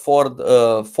either forward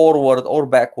or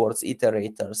backwards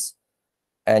iterators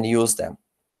and use them,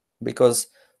 because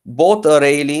both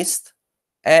array list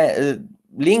and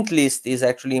linked list is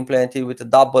actually implemented with a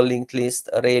double linked list.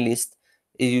 Array list,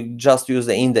 you just use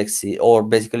the index, or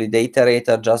basically the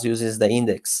iterator just uses the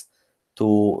index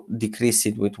to decrease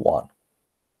it with 1.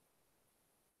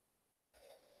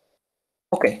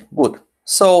 Okay, good.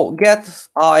 So get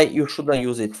I, you shouldn't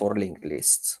use it for linked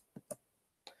lists.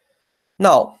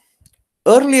 Now,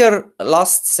 earlier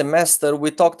last semester,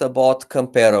 we talked about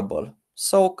comparable.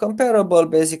 So comparable,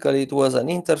 basically, it was an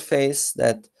interface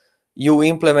that you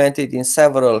implemented in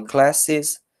several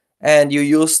classes, and you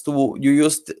used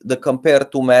the compare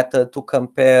to method to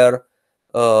compare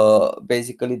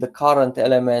basically the current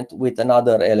element with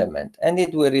another element, and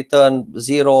it will return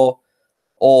 0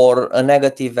 or a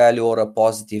negative value or a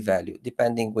positive value,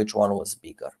 depending which one was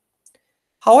bigger.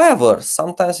 However,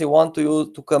 sometimes you want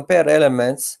to compare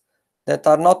elements that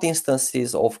are not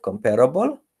instances of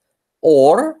comparable,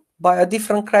 or by a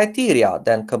different criteria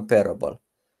than comparable.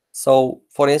 So,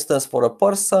 for instance, for a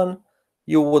person,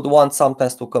 you would want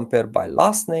sometimes to compare by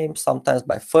last name, sometimes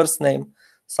by first name,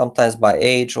 sometimes by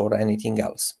age, or anything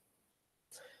else.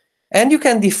 And you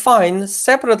can define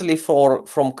separately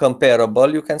from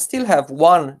comparable, you can still have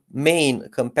one main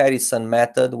comparison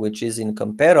method, which is in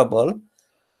comparable,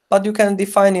 but you can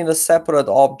define in a separate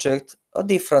object a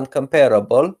different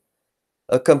comparable,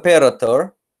 a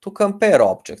comparator to compare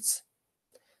objects.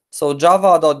 So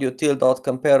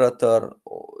java.util.comparator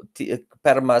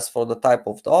permas for the type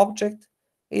of the object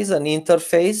is an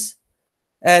interface,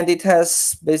 and it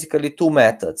has basically two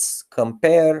methods,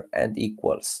 compare and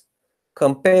equals.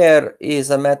 Compare is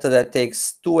a method that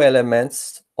takes two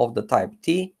elements of the type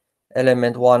t,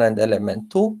 element 1 and element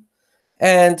 2,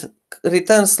 and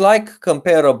returns like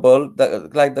comparable,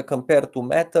 like the compare to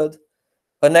method,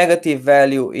 a negative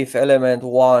value if element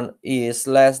 1 is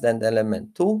less than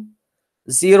element 2,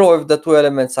 0 if the two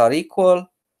elements are equal,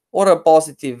 or a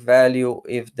positive value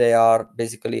if they are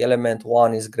basically element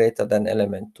 1 is greater than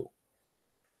element 2.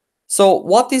 So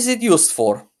what is it used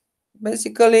for?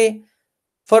 Basically,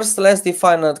 first let's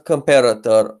define a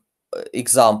comparator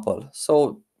example.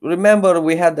 So remember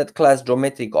we had that class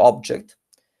geometric object,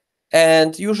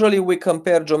 and usually we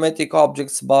compare geometric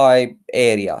objects by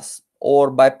areas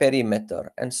or by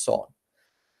perimeter and so on.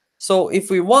 So if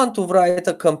we want to write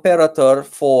a comparator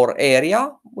for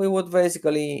area, we would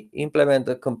basically implement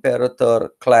the comparator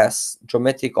class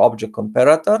geometric object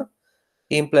comparator,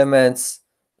 implements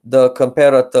the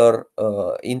comparator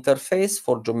interface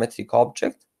for geometric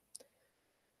object.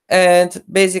 And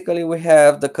basically we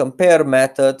have the compare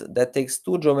method that takes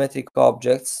two geometric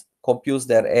objects, computes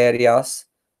their areas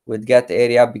with get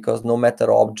area, because no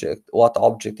matter what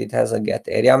object, it has a get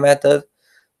area method.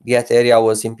 Get area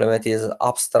was implemented as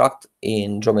abstract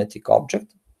in geometric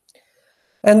object.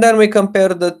 And then we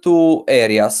compare the two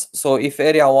areas. So if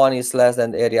area 1 is less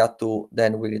than area 2,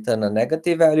 then we return a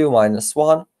negative value,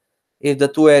 -1. If the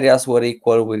two areas were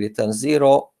equal, we return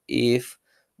 0. If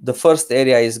the first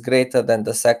area is greater than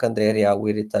the second area,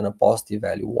 we return a positive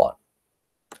value, 1.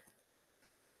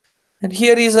 And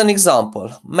here is an example,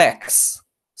 max.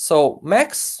 So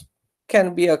max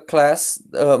can be a class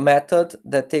method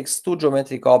that takes two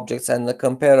geometric objects and a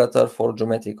comparator for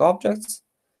geometric objects.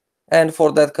 And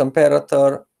for that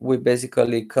comparator, we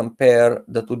basically compare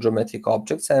the two geometric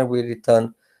objects, and we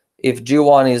return, if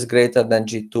G1 is greater than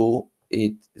G2,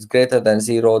 it is greater than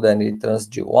 0, then it returns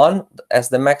G1 as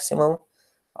the maximum.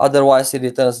 Otherwise, it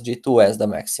returns G2 as the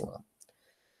maximum.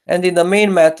 And in the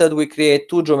main method, we create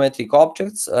two geometric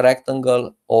objects, a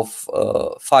rectangle of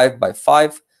 5 by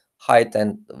 5, height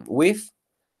and width,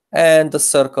 and a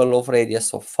circle of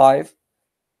radius of 5.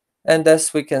 And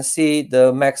as we can see,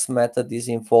 the max method is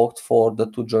invoked for the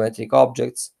two geometric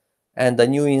objects and the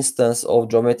new instance of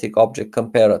geometric object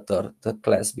comparator, the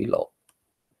class below.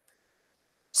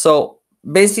 So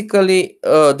basically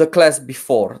the class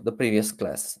before the previous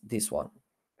class, this one.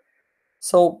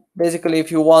 So basically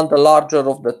if you want the larger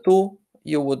of the two,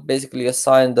 you would basically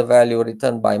assign the value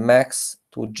returned by max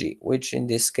to G, which in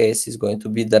this case is going to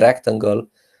be the rectangle,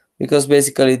 because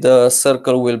basically the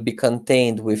circle will be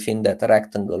contained within that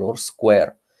rectangle or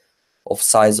square of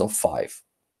size of 5.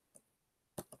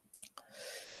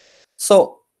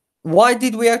 So why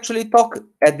did we actually talk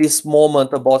at this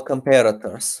moment about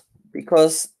comparators?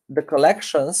 Because the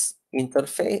collections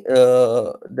interface,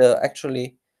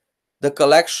 the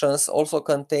collections also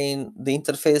contain the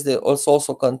interface. They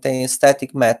also contain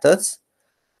static methods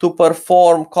to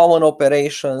perform common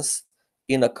operations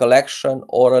in a collection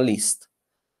or a list.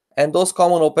 And those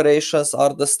common operations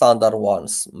are the standard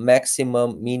ones: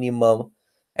 maximum, minimum,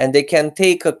 and they can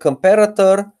take a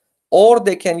comparator or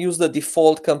they can use the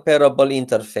default comparable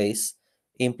interface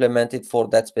implemented for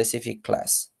that specific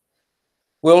class.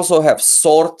 We also have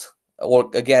sort,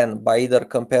 or again, by either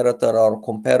comparator or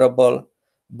comparable.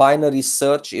 Binary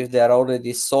search, if they are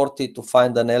already sorted, to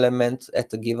find an element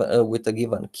at a given with a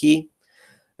given key.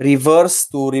 Reverse,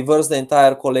 to reverse the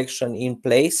entire collection in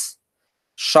place.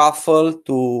 Shuffle,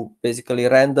 to basically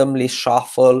randomly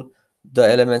shuffle the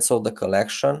elements of the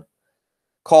collection.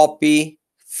 Copy,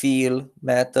 fill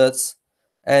methods.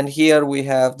 And here we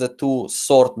have the two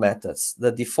sort methods.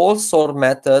 The default sort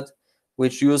method,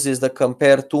 which uses the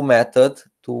compare to method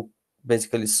to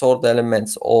basically sort the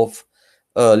elements of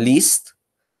a list,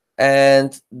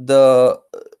 and the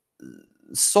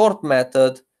sort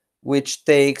method, which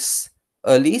takes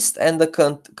a list and the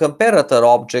comparator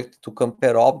object to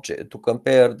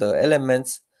compare the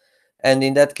elements, and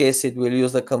in that case it will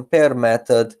use the compare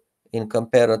method in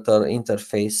comparator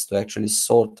interface to actually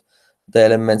sort the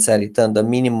elements and return the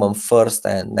minimum first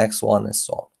and next one and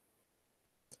so on.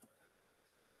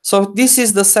 So this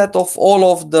is the set of all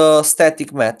of the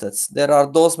static methods. There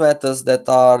are those methods that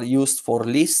are used for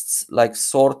lists, like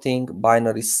sorting,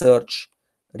 binary search,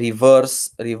 reverse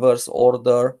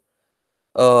order,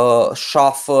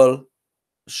 shuffle,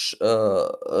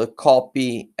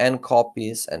 copy, and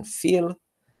copies, and fill.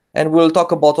 And we'll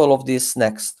talk about all of this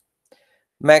next.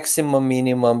 Maximum,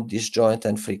 minimum, disjoint,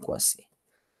 and frequency.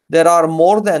 There are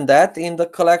more than that in the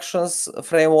collections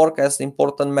framework as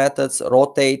important methods: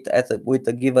 rotate with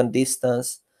a given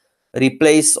distance,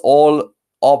 replace all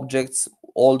objects,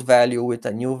 old value with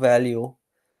a new value,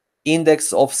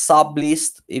 index of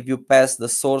sublist. If you pass the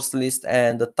source list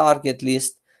and the target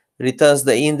list, returns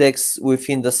the index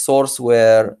within the source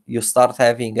where you start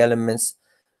having elements,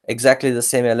 exactly the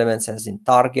same elements as in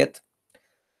target.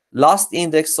 Last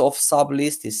index of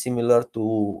sublist is similar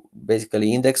to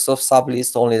basically index of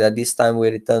sublist, only that this time we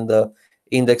return the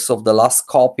index of the last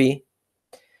copy.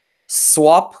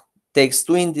 Swap takes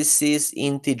two indices,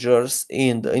 integers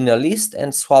in a list,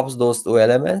 and swaps those two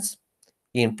elements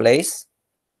in place.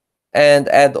 And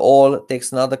add all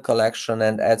takes another collection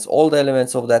and adds all the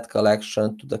elements of that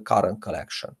collection to the current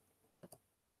collection.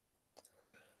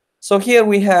 So here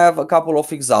we have a couple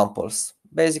of examples,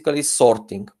 basically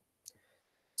sorting.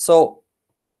 So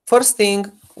first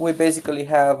thing, we basically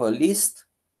have a list,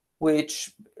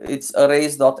 which it's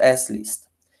arrays.slist.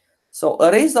 So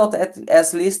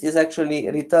arrays.slist is actually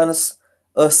returns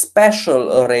a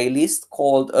special array list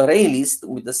called array list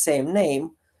with the same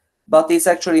name, but it's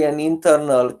actually an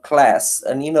internal class,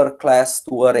 an inner class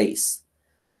to arrays.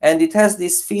 And it has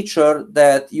this feature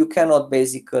that you cannot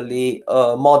basically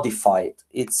modify it.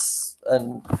 It's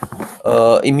an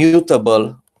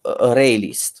immutable array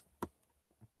list.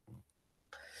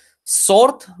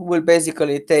 Sort will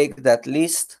basically take that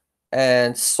list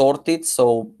and sort it.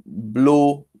 So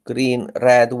blue, green,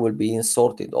 red will be in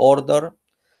sorted order.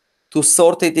 To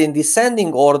sort it in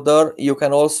descending order, you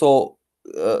can also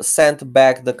send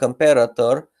back the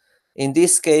comparator. In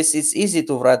this case, it's easy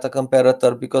to write a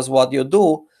comparator because what you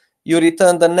do, you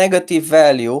return the negative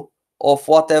value of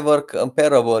whatever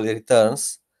comparable it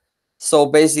returns. So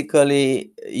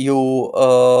basically, you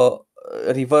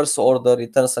reverse order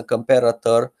returns a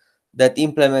comparator that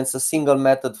implements a single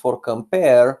method for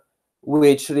compare,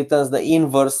 which returns the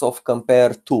inverse of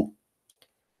compare to.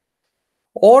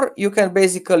 Or you can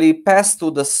basically pass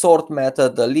to the sort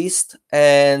method the list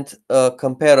and a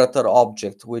comparator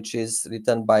object, which is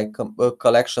written by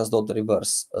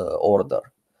collections.reverse order.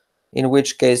 In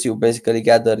which case you basically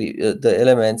get the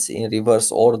elements in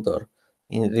reverse order,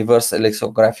 in reverse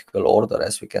lexicographical order,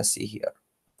 as we can see here.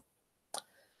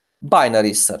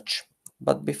 Binary search.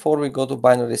 But before we go to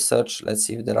binary search, let's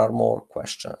see if there are more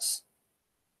questions.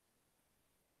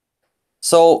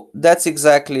 So that's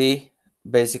exactly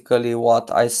basically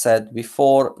what I said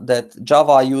before, that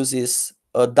Java uses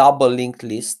a double linked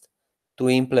list to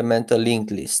implement a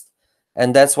linked list.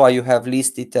 And that's why you have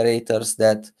list iterators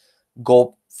that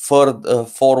go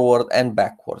forward and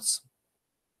backwards.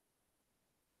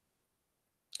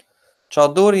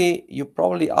 Chaudhuri, you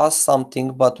probably asked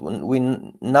something, but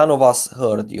none of us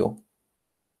heard you.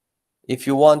 If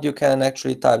you want, you can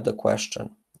actually type the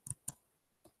question.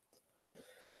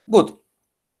 Good.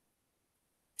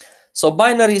 So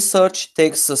binary search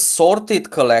takes a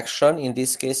sorted collection, in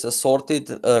this case a sorted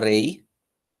array,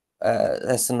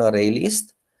 as an array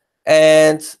list,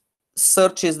 and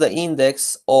searches the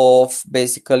index of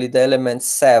basically the element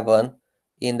 7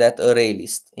 in that array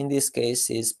list. In this case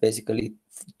is basically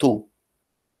 2.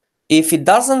 If it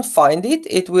doesn't find it,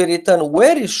 it will return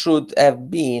where it should have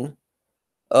been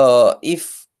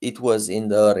if it was in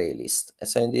the array list.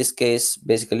 So in this case,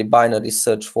 basically binary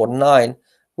search for 9,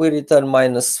 we return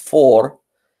 -4.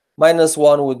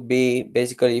 -1 would be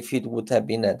basically if it would have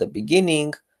been at the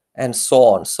beginning, and so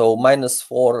on. So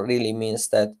 -4 really means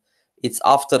that it's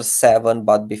after 7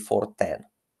 but before 10.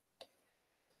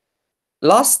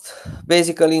 Last,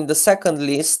 basically in the second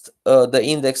list, the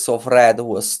index of red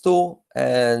was 2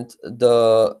 and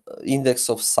the index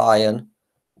of cyan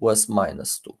was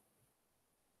 -2.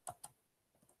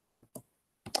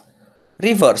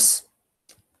 Reverse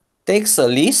takes a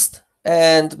list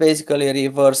and basically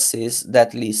reverses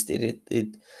that list.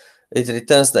 It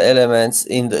returns the elements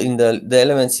the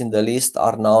elements in the list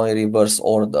are now in reverse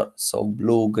order. So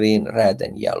blue, green, red,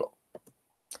 and yellow.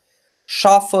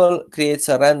 Shuffle creates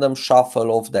a random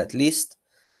shuffle of that list.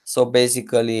 So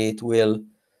basically it will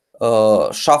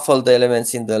shuffle the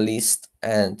elements in the list,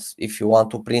 and if you want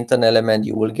to print an element,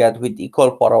 you will get with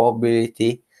equal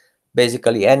probability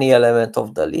basically any element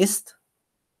of the list.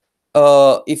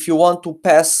 If you want to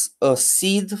pass a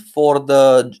seed for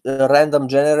the random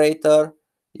generator,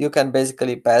 you can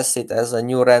basically pass it as a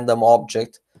new random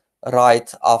object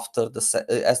right after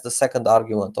as the second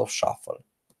argument of shuffle.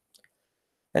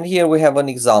 And here we have an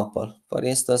example. For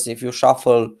instance, if you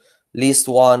shuffle list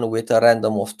 1 with a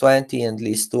random of 20 and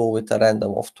list 2 with a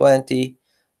random of 20,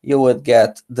 you would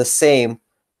get the same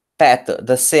pattern,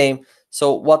 the same.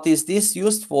 So what is this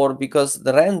used for? Because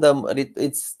the random,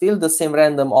 it's still the same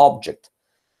random object.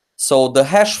 So the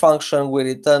hash function will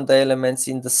return the elements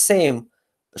in the same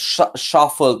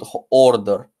shuffled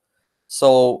order.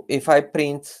 So if I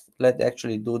print, let's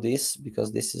actually do this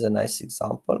because this is a nice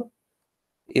example.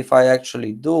 If I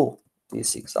actually do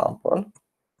this example,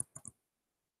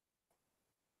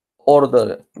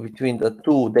 order between the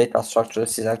two data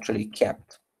structures is actually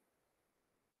kept.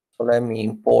 So let me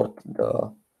import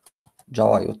the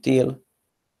Java util,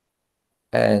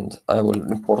 and I will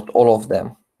import all of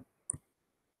them.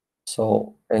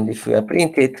 So, and if we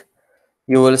print it,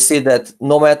 you will see that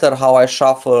no matter how I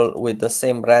shuffle with the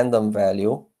same random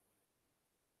value,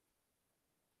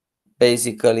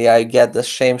 basically I get the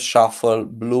same shuffle,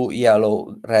 blue,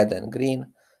 yellow, red, and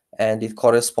green, and it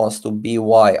corresponds to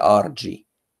BYRG,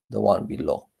 the one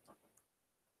below.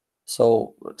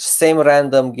 So same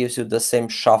random gives you the same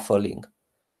shuffling.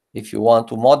 If you want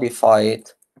to modify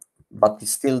it, but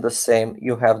it's still the same,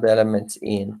 you have the elements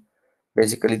in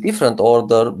basically different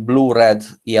order, blue, red,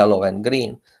 yellow, and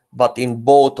green, but in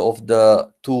both of the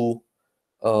two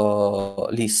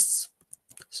lists.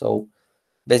 So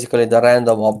basically the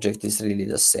random object is really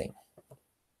the same.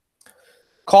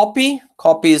 Copy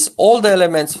copies all the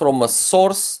elements from a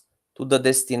source to the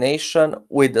destination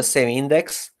with the same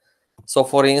index. So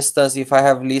for instance, if I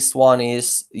have list 1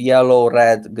 is yellow,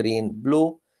 red, green,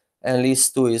 blue, and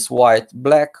list 2 is white,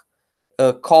 black,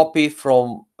 a copy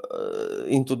from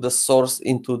into the source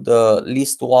into the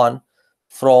list 1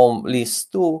 from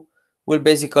list 2 will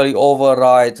basically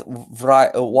override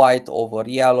white over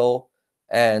yellow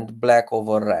and black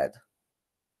over red,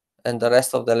 and the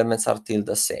rest of the elements are still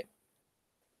the same.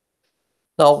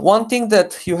 Now, one thing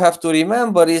that you have to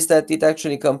remember is that it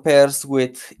actually compares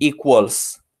with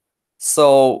equals.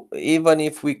 So even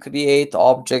if we create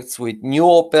objects with new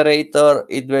operator,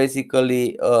 it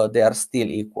basically they are still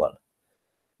equal.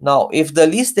 Now, if the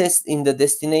list is in the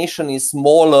destination is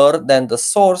smaller than the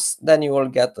source, then you will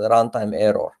get a runtime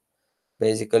error.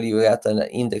 Basically, you get an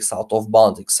index out of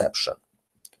bounds exception.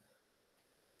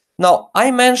 Now, I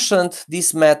mentioned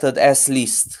this method as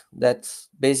list that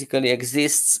basically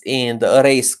exists in the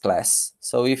arrays class.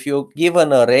 So if you give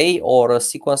an array or a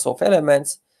sequence of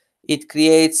elements, it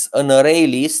creates an array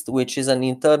list, which is an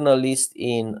internal list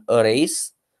in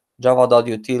arrays,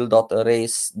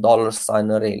 java.util.arrays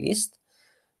 $array list,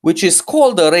 which is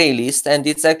called array list, and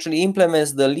it actually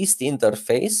implements the list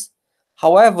interface.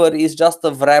 However, it's just a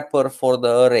wrapper for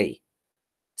the array.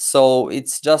 So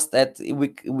it's just that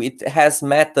it has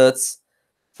methods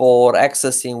for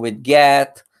accessing with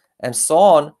get and so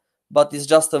on, but it's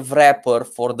just a wrapper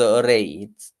for the array.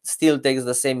 It still takes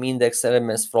the same index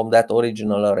elements from that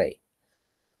original array.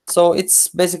 So it's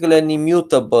basically an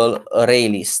immutable array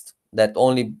list that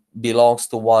only belongs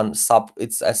to one sub.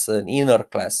 It's as an inner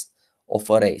class of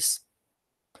arrays.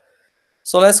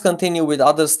 So let's continue with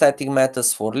other static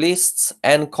methods for lists.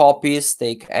 N copies,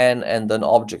 take n and an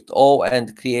object O,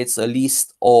 and creates a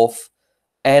list of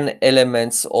n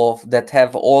elements that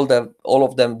have all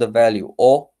of them the value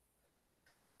O.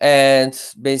 And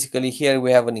basically here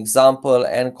we have an example,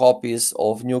 n copies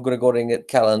of new Gregorian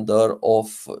calendar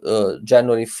of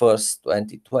January 1st,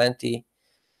 2020.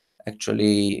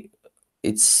 Actually,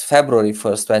 it's February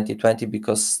 1st, 2020,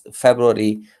 because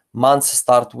February months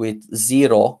start with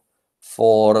 0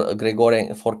 for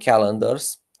Gregorian for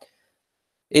calendars.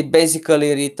 It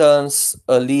basically returns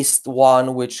a list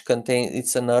 1, which contains,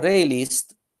 it's an array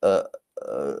list,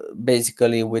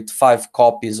 basically with 5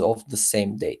 copies of the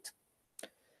same date.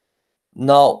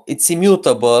 Now it's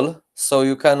immutable, so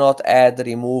you cannot add,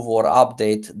 remove, or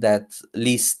update that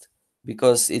list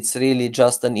because it's really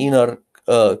just an inner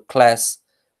class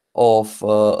of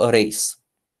arrays.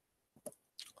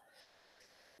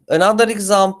 Another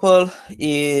example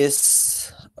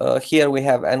is here we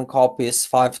have n copies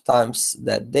 5 times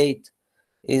that date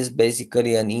is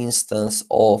basically an instance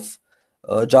of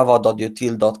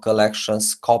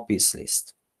java.util.collections copies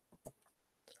list.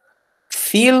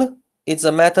 Fill, it's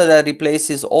a method that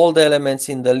replaces all the elements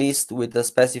in the list with a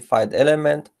specified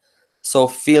element. So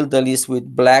fill the list with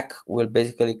black will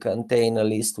basically contain a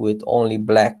list with only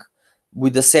black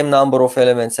with the same number of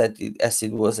elements as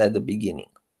it was at the beginning.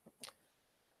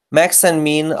 Max and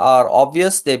min are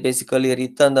obvious. They basically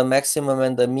return the maximum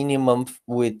and the minimum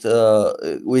with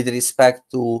respect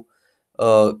to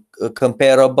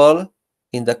comparable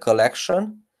in the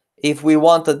collection. If we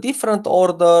want a different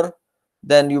order,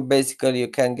 then you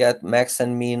can get max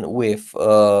and min with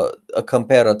a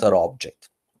comparator object.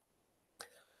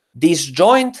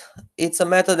 Disjoint, it's a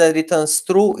method that returns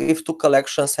true if two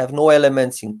collections have no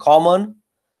elements in common.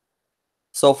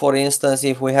 So for instance,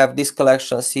 if we have these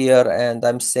collections here and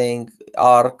I'm saying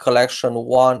our collection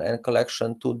 1 and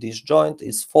collection 2 disjoint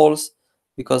is false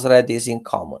because red is in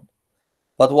common.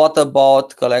 But what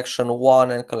about collection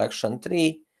 1 and collection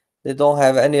 3? They don't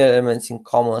have any elements in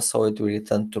common, so it will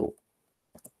return true.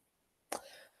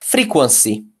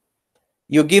 Frequency.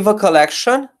 You give a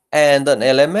collection and an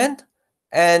element,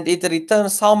 and it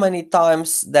returns how many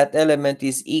times that element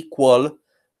is equal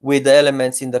with the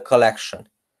elements in the collection.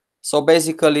 So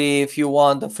basically, if you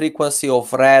want the frequency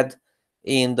of red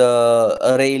in the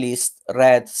array list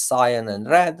red, cyan, and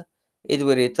red, it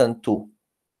will return 2.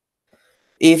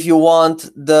 If you want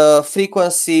the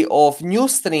frequency of new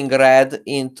string red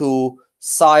into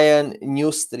cyan,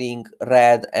 new string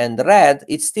red, and red,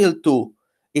 it's still 2.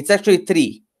 It's actually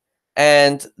 3.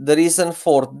 And the reason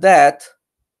for that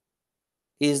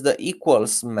is the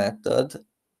equals method.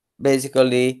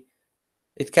 Basically,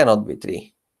 it cannot be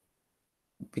 3.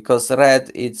 Because red,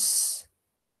 it's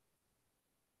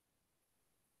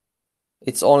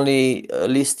only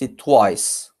listed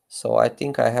twice. So I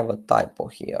think I have a typo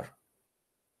here.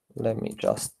 Let me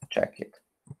just check it.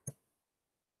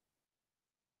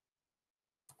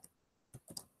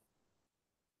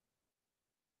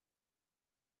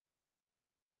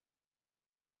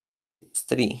 It's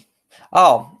 3.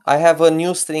 Oh, I have a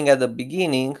new string at the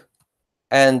beginning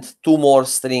and 2 more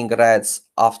string reds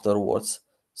afterwards.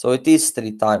 So it is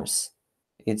 3 times.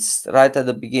 It's right at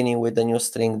the beginning with a new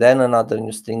string, then another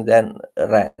new string, then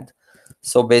red.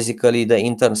 So basically the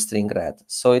intern string red.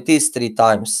 So it is 3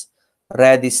 times.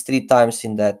 Red is 3 times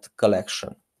in that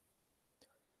collection.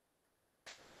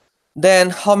 Then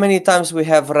how many times we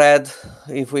have red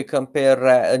if we compare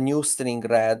a new string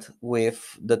red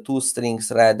with the 2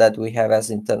 strings red that we have as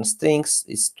intern strings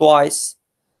is twice.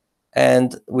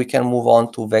 And we can move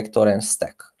on to vector and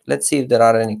stack. Let's see if there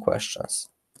are any questions.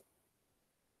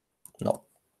 No.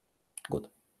 Good.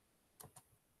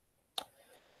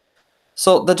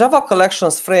 So the Java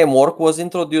Collections framework was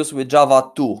introduced with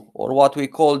Java 2, or what we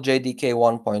call JDK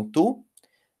 1.2.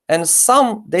 And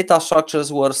some data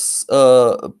structures were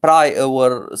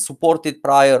supported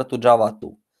prior to Java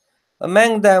 2.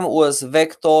 Among them was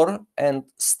vector and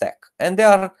stack. And they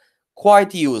are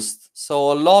quite used.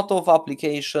 So a lot of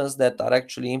applications that are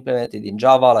actually implemented in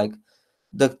Java, like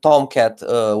the Tomcat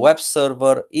web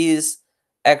server, is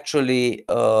actually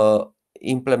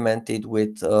implemented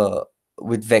with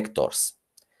vectors.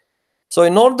 So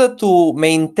in order to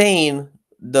maintain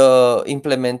the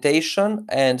implementation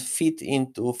and fit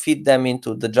them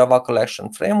into the Java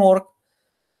collection framework,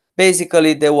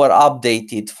 basically they were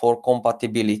updated for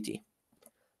compatibility.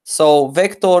 So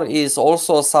vector is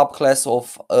also a subclass of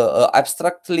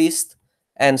abstract list,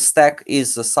 and stack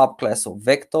is a subclass of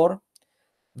vector.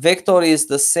 Vector is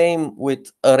the same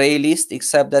with array list,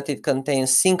 except that it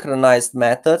contains synchronized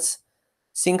methods.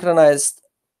 Synchronized,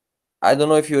 I don't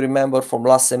know if you remember from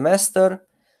last semester,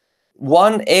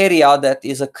 one area that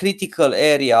is a critical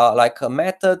area, like a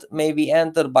method, may be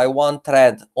entered by one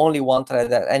thread, only one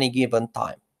thread at any given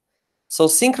time. So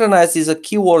synchronized is a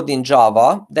keyword in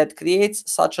Java that creates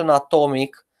such an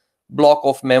atomic block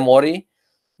of memory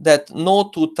that no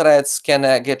two threads can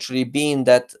actually be in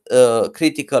that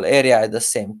critical area at the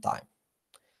same time.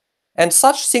 And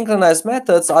such synchronized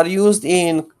methods are used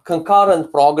in concurrent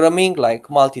programming, like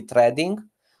multi-threading,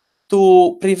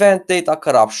 to prevent data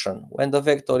corruption when the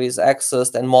vector is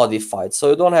accessed and modified. So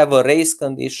you don't have a race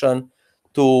condition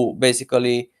to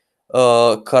basically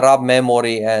corrupt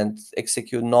memory and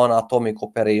execute non-atomic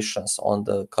operations on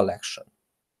the collection.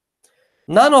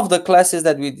 None of the classes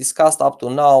that we discussed up to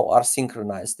now are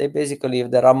synchronized. They basically,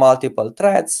 if there are multiple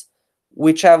threads,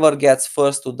 whichever gets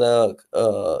first to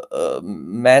the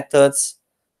methods,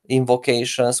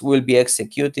 invocations will be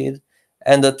executed,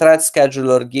 and the thread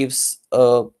scheduler gives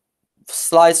a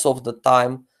slice of the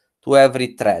time to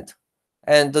every thread,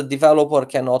 and the developer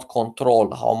cannot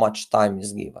control how much time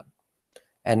is given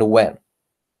and when.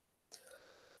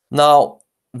 Now,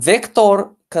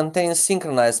 vector contains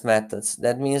synchronized methods.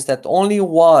 That means that only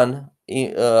one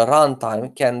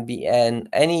runtime can be in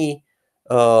any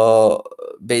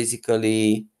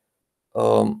basically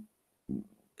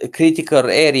critical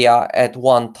area at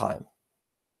one time.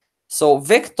 So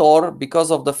vector,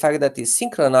 because of the fact that it's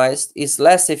synchronized, is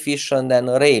less efficient than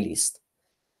array list.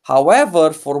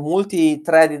 However, for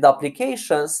multi-threaded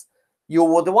applications, you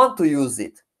would want to use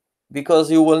it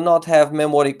because you will not have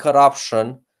memory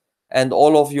corruption and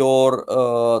all of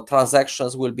your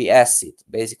transactions will be ACID,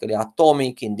 basically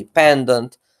atomic,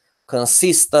 independent,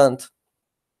 consistent,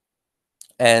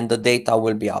 and the data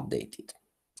will be updated.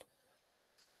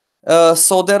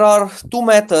 So there are two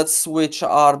methods which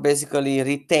are basically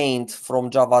retained from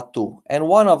Java 2, and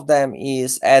one of them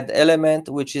is add element,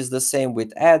 which is the same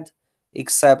with add,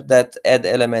 except that add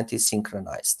element is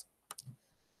synchronized.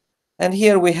 And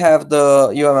here we have the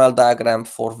UML diagram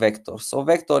for vector. So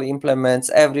vector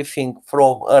implements everything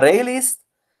from array list,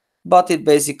 but it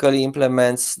basically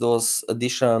implements those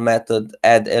additional method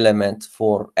add element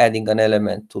for adding an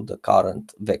element to the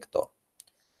current vector.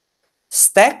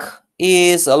 Stack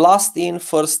is a last in,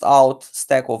 first out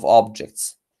stack of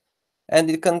objects.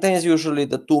 And it contains usually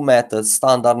the two methods,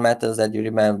 standard methods that you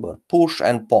remember, push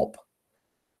and pop.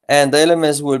 And the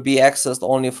elements will be accessed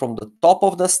only from the top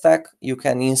of the stack. You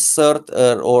can insert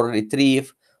or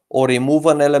retrieve or remove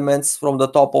an elements from the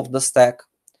top of the stack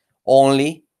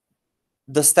only.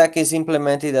 The stack is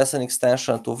implemented as an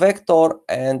extension to vector,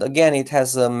 and again it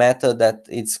has a method that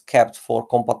it's kept for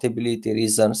compatibility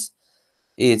reasons.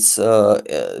 It's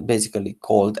basically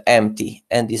called empty,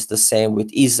 and it's the same with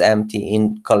isEmpty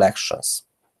in collections.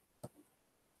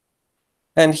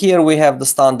 And here we have the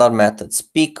standard methods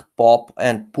pick, pop,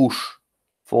 and push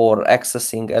for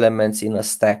accessing elements in a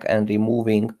stack and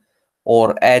removing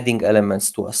or adding elements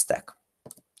to a stack.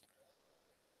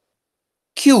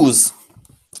 Queues.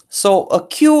 So a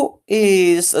queue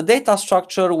is a data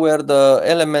structure where the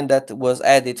element that was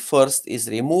added first is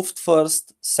removed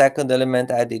first, second element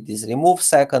added is removed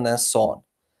second, and so on.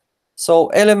 So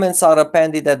elements are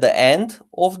appended at the end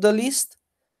of the list,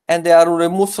 and they are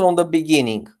removed from the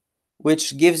beginning,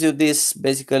 which gives you this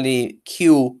basically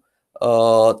queue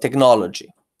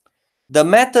technology. The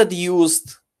method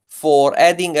used for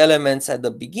adding elements at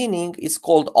the beginning is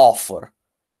called offer,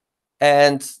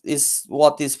 and is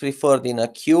what is preferred in a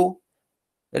queue.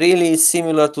 Really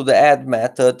similar to the add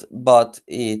method, but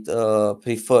its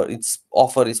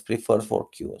offer is preferred for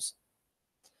queues.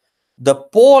 The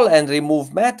poll and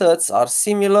remove methods are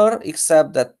similar,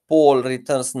 except that poll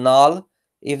returns null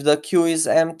if the queue is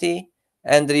empty,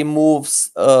 and remove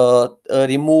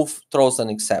throws an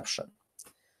exception.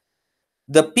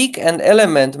 The pick and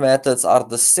element methods are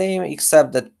the same,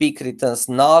 except that pick returns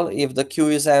null if the queue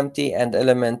is empty and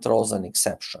element throws an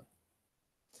exception.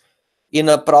 In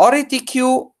a priority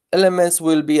queue, elements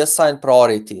will be assigned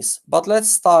priorities, but let's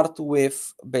start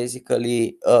with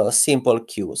basically simple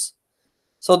queues.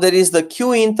 So there is the queue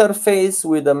interface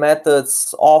with the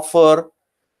methods offer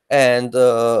and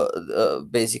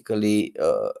basically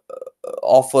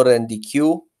offer and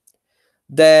dequeue.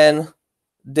 Then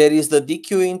there is the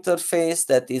dequeue interface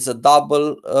that is a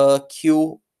double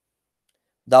queue,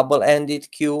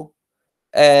 double-ended queue.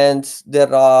 And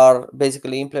there are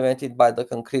basically implemented by the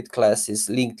concrete classes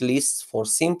linked lists for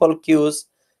simple queues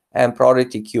and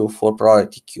priority queue for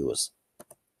priority queues.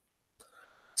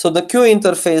 So the queue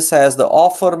interface has the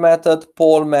offer method,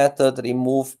 poll method,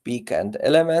 remove, pick, and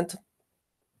element.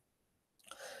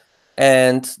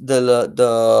 And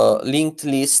the linked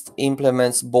list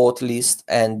implements both list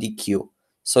and dequeue.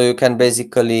 So you can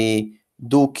basically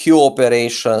do queue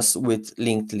operations with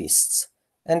linked lists.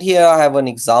 And here I have an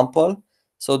example.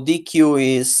 So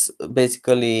dequeue is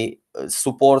basically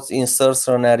supports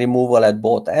insertion and removal at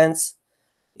both ends.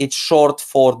 It's short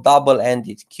for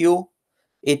double-ended queue.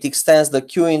 It extends the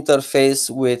queue interface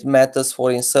with methods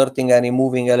for inserting and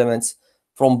removing elements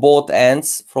from both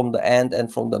ends, from the end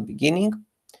and from the beginning.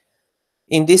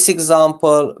 In this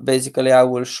example, basically, I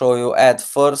will show you add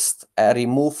first,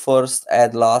 remove first,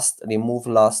 add last, remove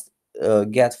last,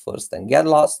 get first, and get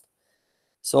last.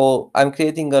 So I'm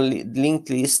creating a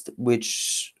linked list,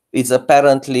 which is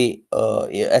apparently,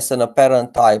 as an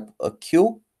apparent type, a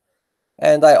queue.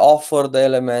 And I offer the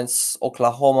elements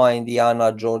Oklahoma,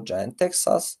 Indiana, Georgia, and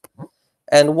Texas.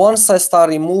 And once I start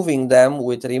removing them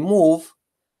with remove,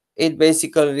 it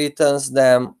basically returns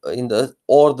them in the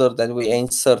order that we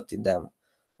inserted them.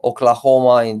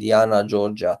 Oklahoma, Indiana,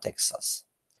 Georgia, Texas.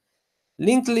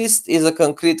 Linked list is a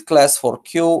concrete class for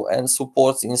queue and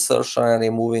supports insertion and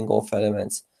removing of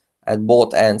elements at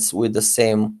both ends with the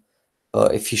same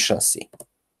efficiency.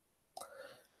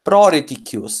 Priority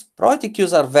queues. Priority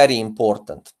queues are very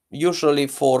important, usually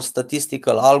for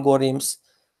statistical algorithms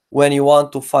when you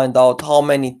want to find out how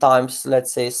many times,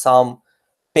 let's say, some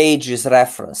page is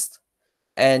referenced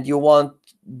and you want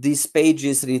these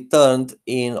pages returned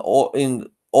in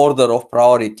order of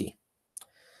priority.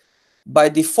 By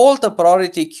default, a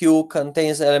priority queue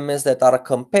contains elements that are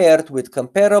compared with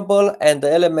comparable, and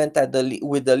the element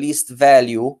with the least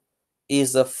value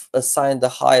is assigned the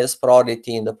highest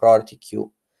priority in the priority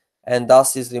queue, and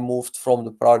thus is removed from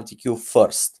the priority queue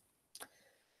first.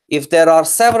 If there are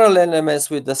several elements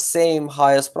with the same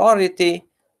highest priority,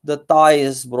 the tie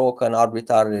is broken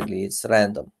arbitrarily, it's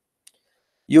random.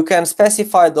 You can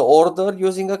specify the order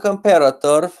using a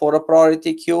comparator for a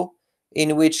priority queue,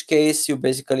 in which case you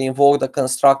basically invoke the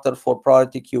constructor for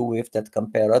priority queue with that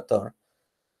comparator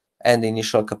and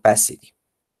initial capacity.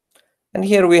 And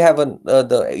here we have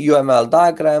the UML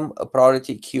diagram. A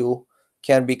priority queue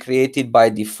can be created by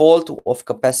default of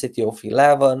capacity of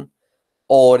 11,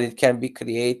 or it can be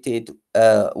created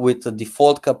with a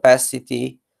default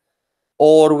capacity,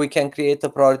 or we can create a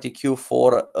priority queue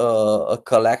for a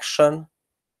collection,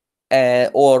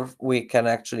 or we can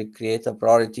actually create a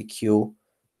priority queue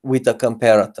with a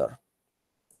comparator.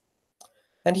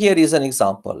 And here is an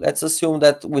example. Let's assume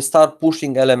that we start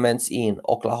pushing elements in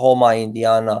Oklahoma,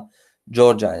 Indiana,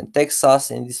 Georgia, and Texas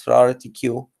in this priority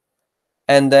queue.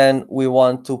 And then we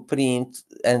want to print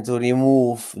and to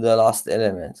remove the last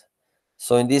element.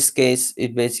 So in this case,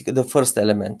 it basically the first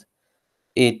element.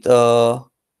 The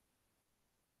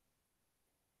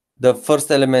first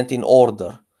element in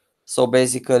order. So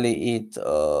basically,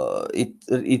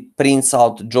 it prints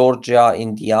out Georgia,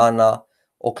 Indiana,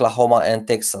 Oklahoma, and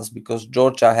Texas, because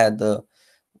Georgia had the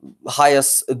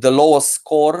lowest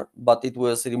score, but it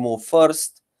was removed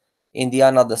first.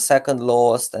 Indiana the second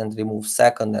lowest and removed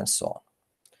second, and so on.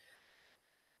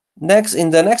 Next, in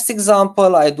the next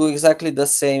example, I do exactly the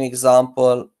same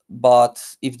example, but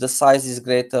if the size is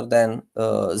greater than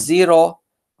 0,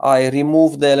 I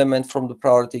remove the element from the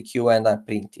priority queue and I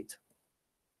print it.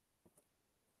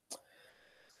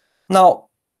 Now,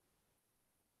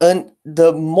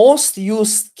 the most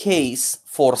used case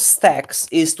for stacks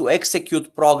is to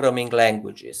execute programming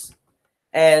languages.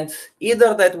 And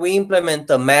either that we implement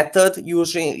a method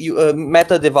using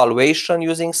method evaluation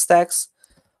using stacks,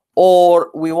 or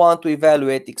we want to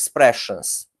evaluate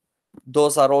expressions.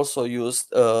 Those are also used,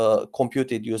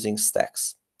 computed using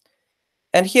stacks.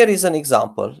 And here is an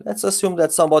example. Let's assume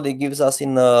that somebody gives us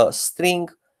in a string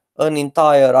an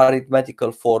entire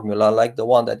arithmetical formula like the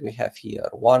one that we have here.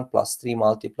 1 plus 3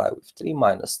 multiplied with 3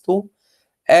 minus 2.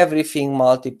 Everything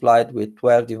multiplied with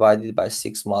 12 divided by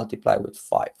 6 multiplied with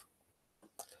 5.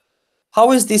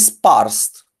 How is this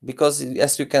parsed? Because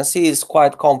as you can see, it's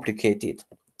quite complicated.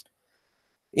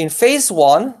 In phase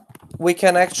 1, we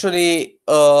can actually,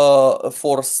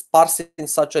 for parsing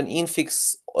such an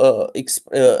infix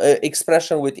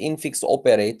expression with infix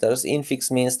operators,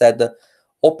 infix means that the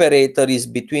operator is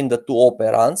between the two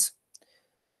operands.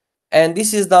 And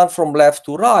this is done from left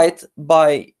to right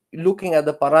by looking at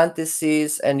the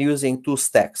parentheses and using two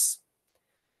stacks.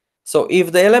 So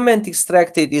if the element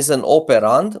extracted is an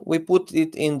operand, we put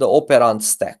it in the operand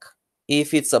stack.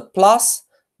 If it's a plus,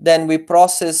 Then we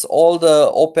process all the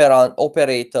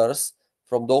operators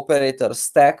from the operator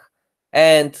stack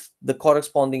and the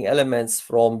corresponding elements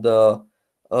from the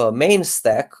main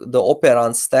stack, the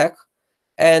operand stack,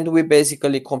 and we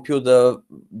basically compute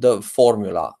the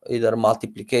formula, either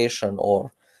multiplication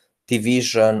or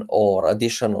division or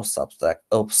addition or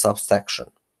subtraction.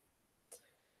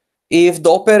 If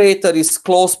the operator is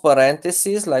close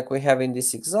parentheses, like we have in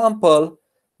this example,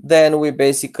 then we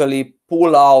basically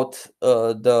pull out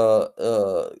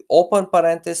the open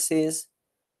parentheses,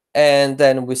 and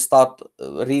then we start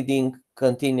reading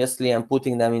continuously and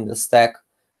putting them in the stack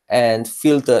and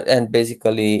filter and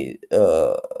basically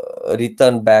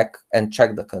return back and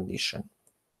check the condition.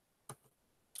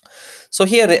 So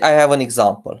here I have an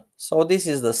example. So this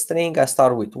is the string. I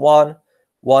start with 1.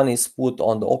 1 is put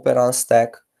on the operand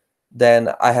stack. Then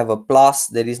I have a plus.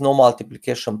 There is no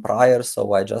multiplication prior,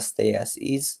 so I just stay as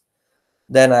is.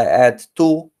 Then I add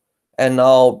 2. And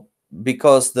now,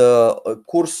 because the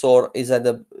cursor is at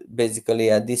basically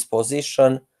at this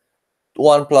position,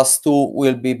 1 plus 2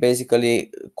 will be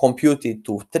basically computed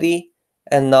to 3.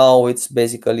 And now it's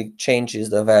basically changes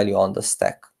the value on the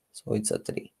stack. So it's a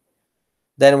 3.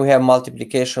 Then we have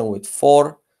multiplication with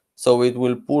 4. So it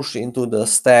will push into the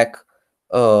stack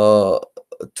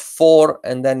 4,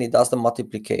 and then it does the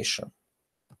multiplication.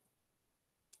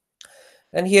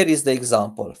 And here is the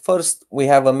example. First, we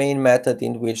have a main method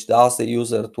in which it asks the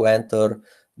user to enter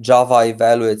Java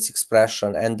evaluates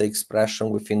expression and the expression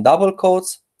within double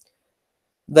quotes.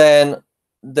 Then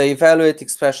the evaluate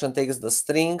expression takes the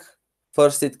string.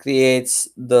 First, it creates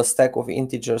the stack of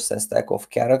integers and stack of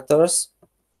characters.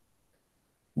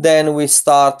 Then we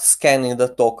start scanning the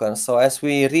tokens. So as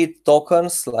we read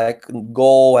tokens like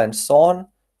go and so on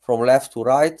from left to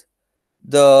right,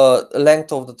 the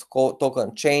length of the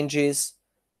token changes,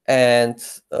 and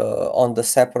on the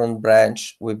separate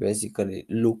branch we basically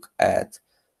look at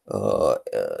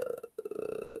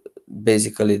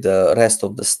basically the rest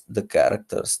of the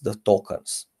characters, the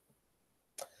tokens.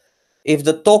 If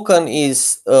the token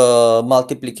is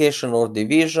multiplication or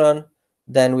division,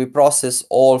 then we process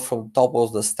all from the top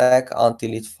of the stack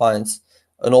until it finds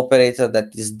an operator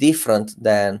that is different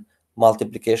than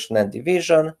multiplication and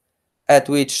division, at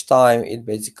which time it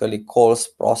basically calls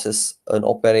process an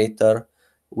operator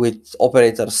with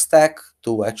operator stack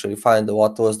to actually find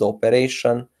what was the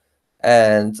operation,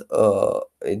 and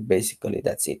it basically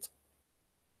that's it.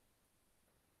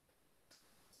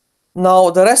 Now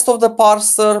the rest of the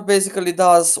parser basically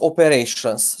does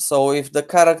operations. So if the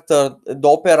character, the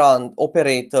operand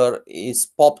operator is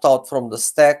popped out from the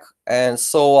stack, and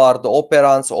so are the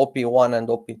operands op1 and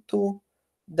op2,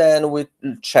 then we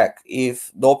check.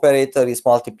 If the operator is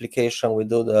multiplication, we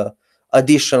do the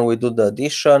addition, we do the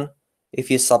addition. If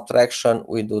it's subtraction,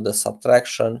 we do the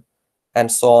subtraction,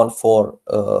 and so on for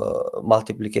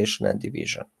multiplication and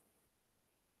division.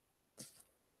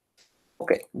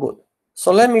 Okay, good.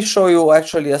 So let me show you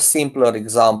actually a simpler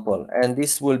example, and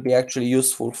this will be actually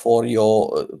useful for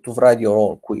your to write your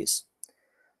own quiz.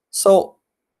 So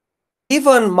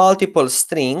given multiple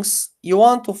strings, you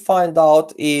want to find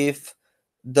out if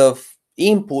the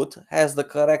input has the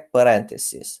correct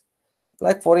parentheses.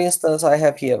 Like for instance, I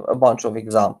have here a bunch of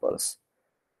examples.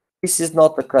 This is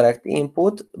not the correct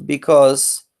input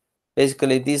because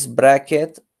basically this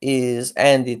bracket is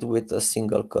ended with a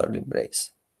single curly brace.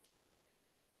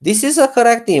 This is a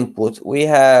correct input. We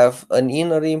have an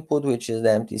inner input, which is the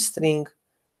empty string.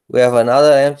 We have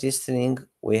another empty string.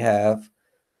 We have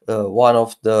one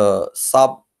of the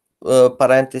sub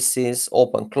parentheses,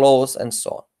 open, close, and so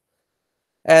on.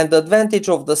 And the advantage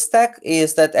of the stack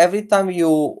is that every time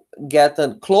you get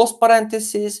a close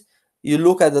parenthesis, you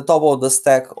look at the top of the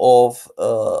stack of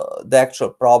the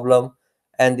actual problem,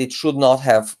 and it should not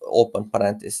have open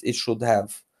parentheses. It should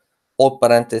have open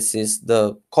parentheses,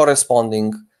 the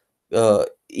corresponding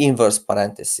inverse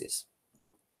parentheses.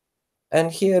 And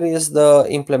here is the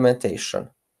implementation.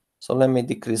 So let me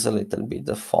decrease a little bit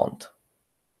the font.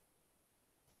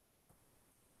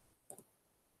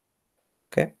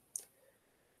 Okay.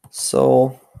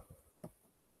 So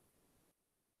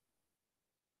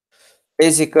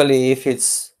basically, if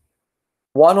it's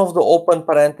one of the open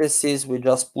parentheses, we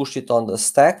just push it on the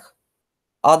stack.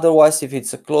 Otherwise, if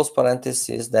it's a closed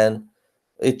parenthesis, then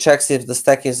it checks if the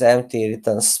stack is empty, it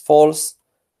returns false.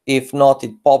 If not,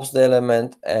 it pops the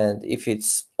element, and if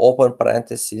it's open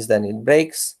parenthesis, then it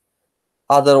breaks.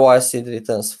 Otherwise, it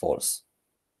returns false.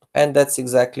 And that's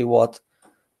exactly what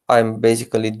I'm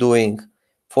basically doing.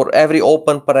 For every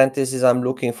open parenthesis, I'm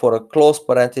looking for a closed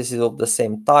parenthesis of the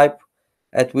same type,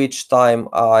 at which time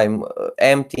I'm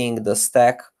emptying the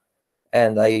stack,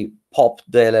 and I pop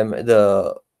the element,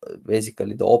 the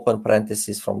basically the open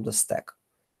parentheses from the stack.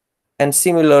 And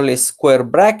similarly, square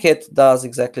bracket does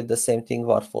exactly the same thing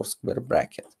but for square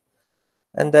bracket.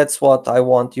 And that's what I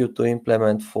want you to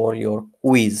implement for your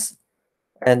quiz.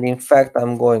 And in fact,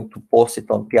 I'm going to post it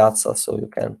on Piazza so you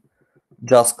can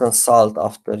just consult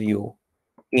after you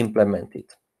implement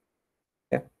it.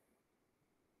 Okay.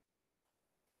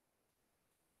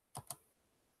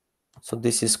 So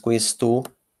this is quiz 2,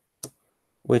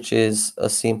 which is a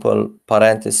simple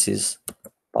parenthesis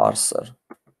parser.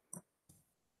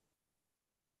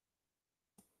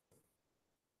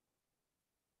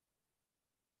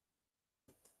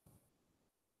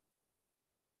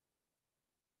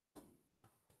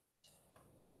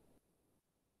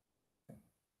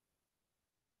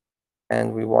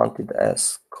 And we want it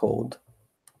as code.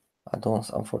 I don't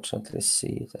unfortunately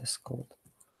see it as code.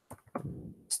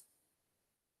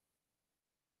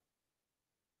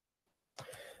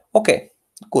 Okay,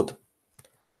 good.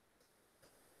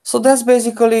 So that's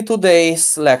basically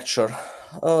today's lecture.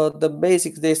 The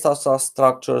basic data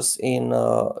structures in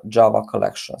Java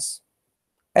collections.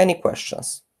 Any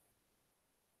questions?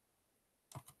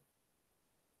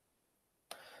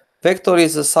 Vector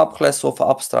is a subclass of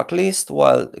abstract list,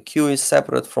 while queue is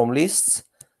separate from lists.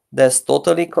 That's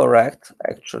totally correct,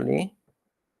 actually.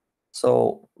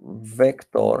 So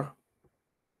vector,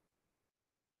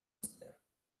 you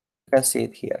can see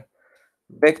it here.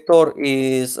 Vector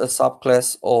is a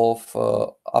subclass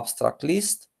of abstract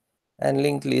list, and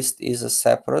linked list is a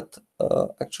separate.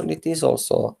 Actually, it is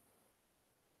also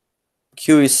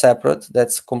queue is separate.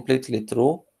 That's completely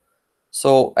true.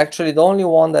 So actually, the only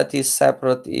one that is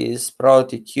separate is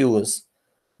priority queues.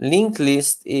 Linked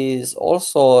list is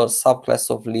also a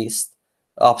subclass of list,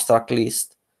 abstract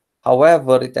list.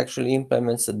 However, it actually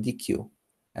implements a dequeue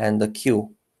and a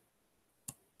queue.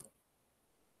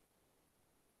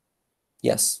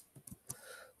 Yes.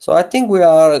 So I think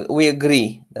we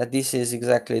agree that this is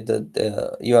exactly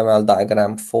the UML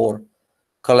diagram for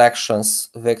collections,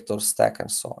 vector stack, and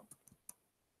so on.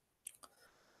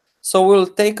 So we'll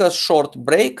take a short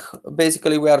break.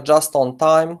 Basically, we are just on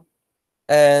time.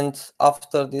 And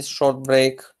after this short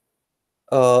break,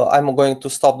 I'm going to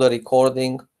stop the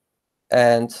recording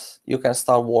and you can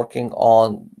start working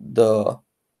on the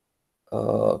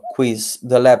quiz,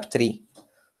 the lab 3,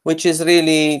 which is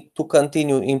really to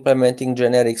continue implementing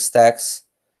generic stacks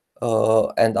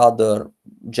and other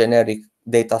generic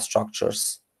data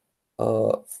structures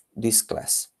this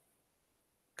class.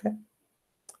 Okay,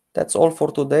 that's all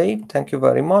for today. Thank you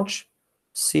very much.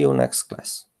 See you next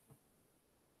class.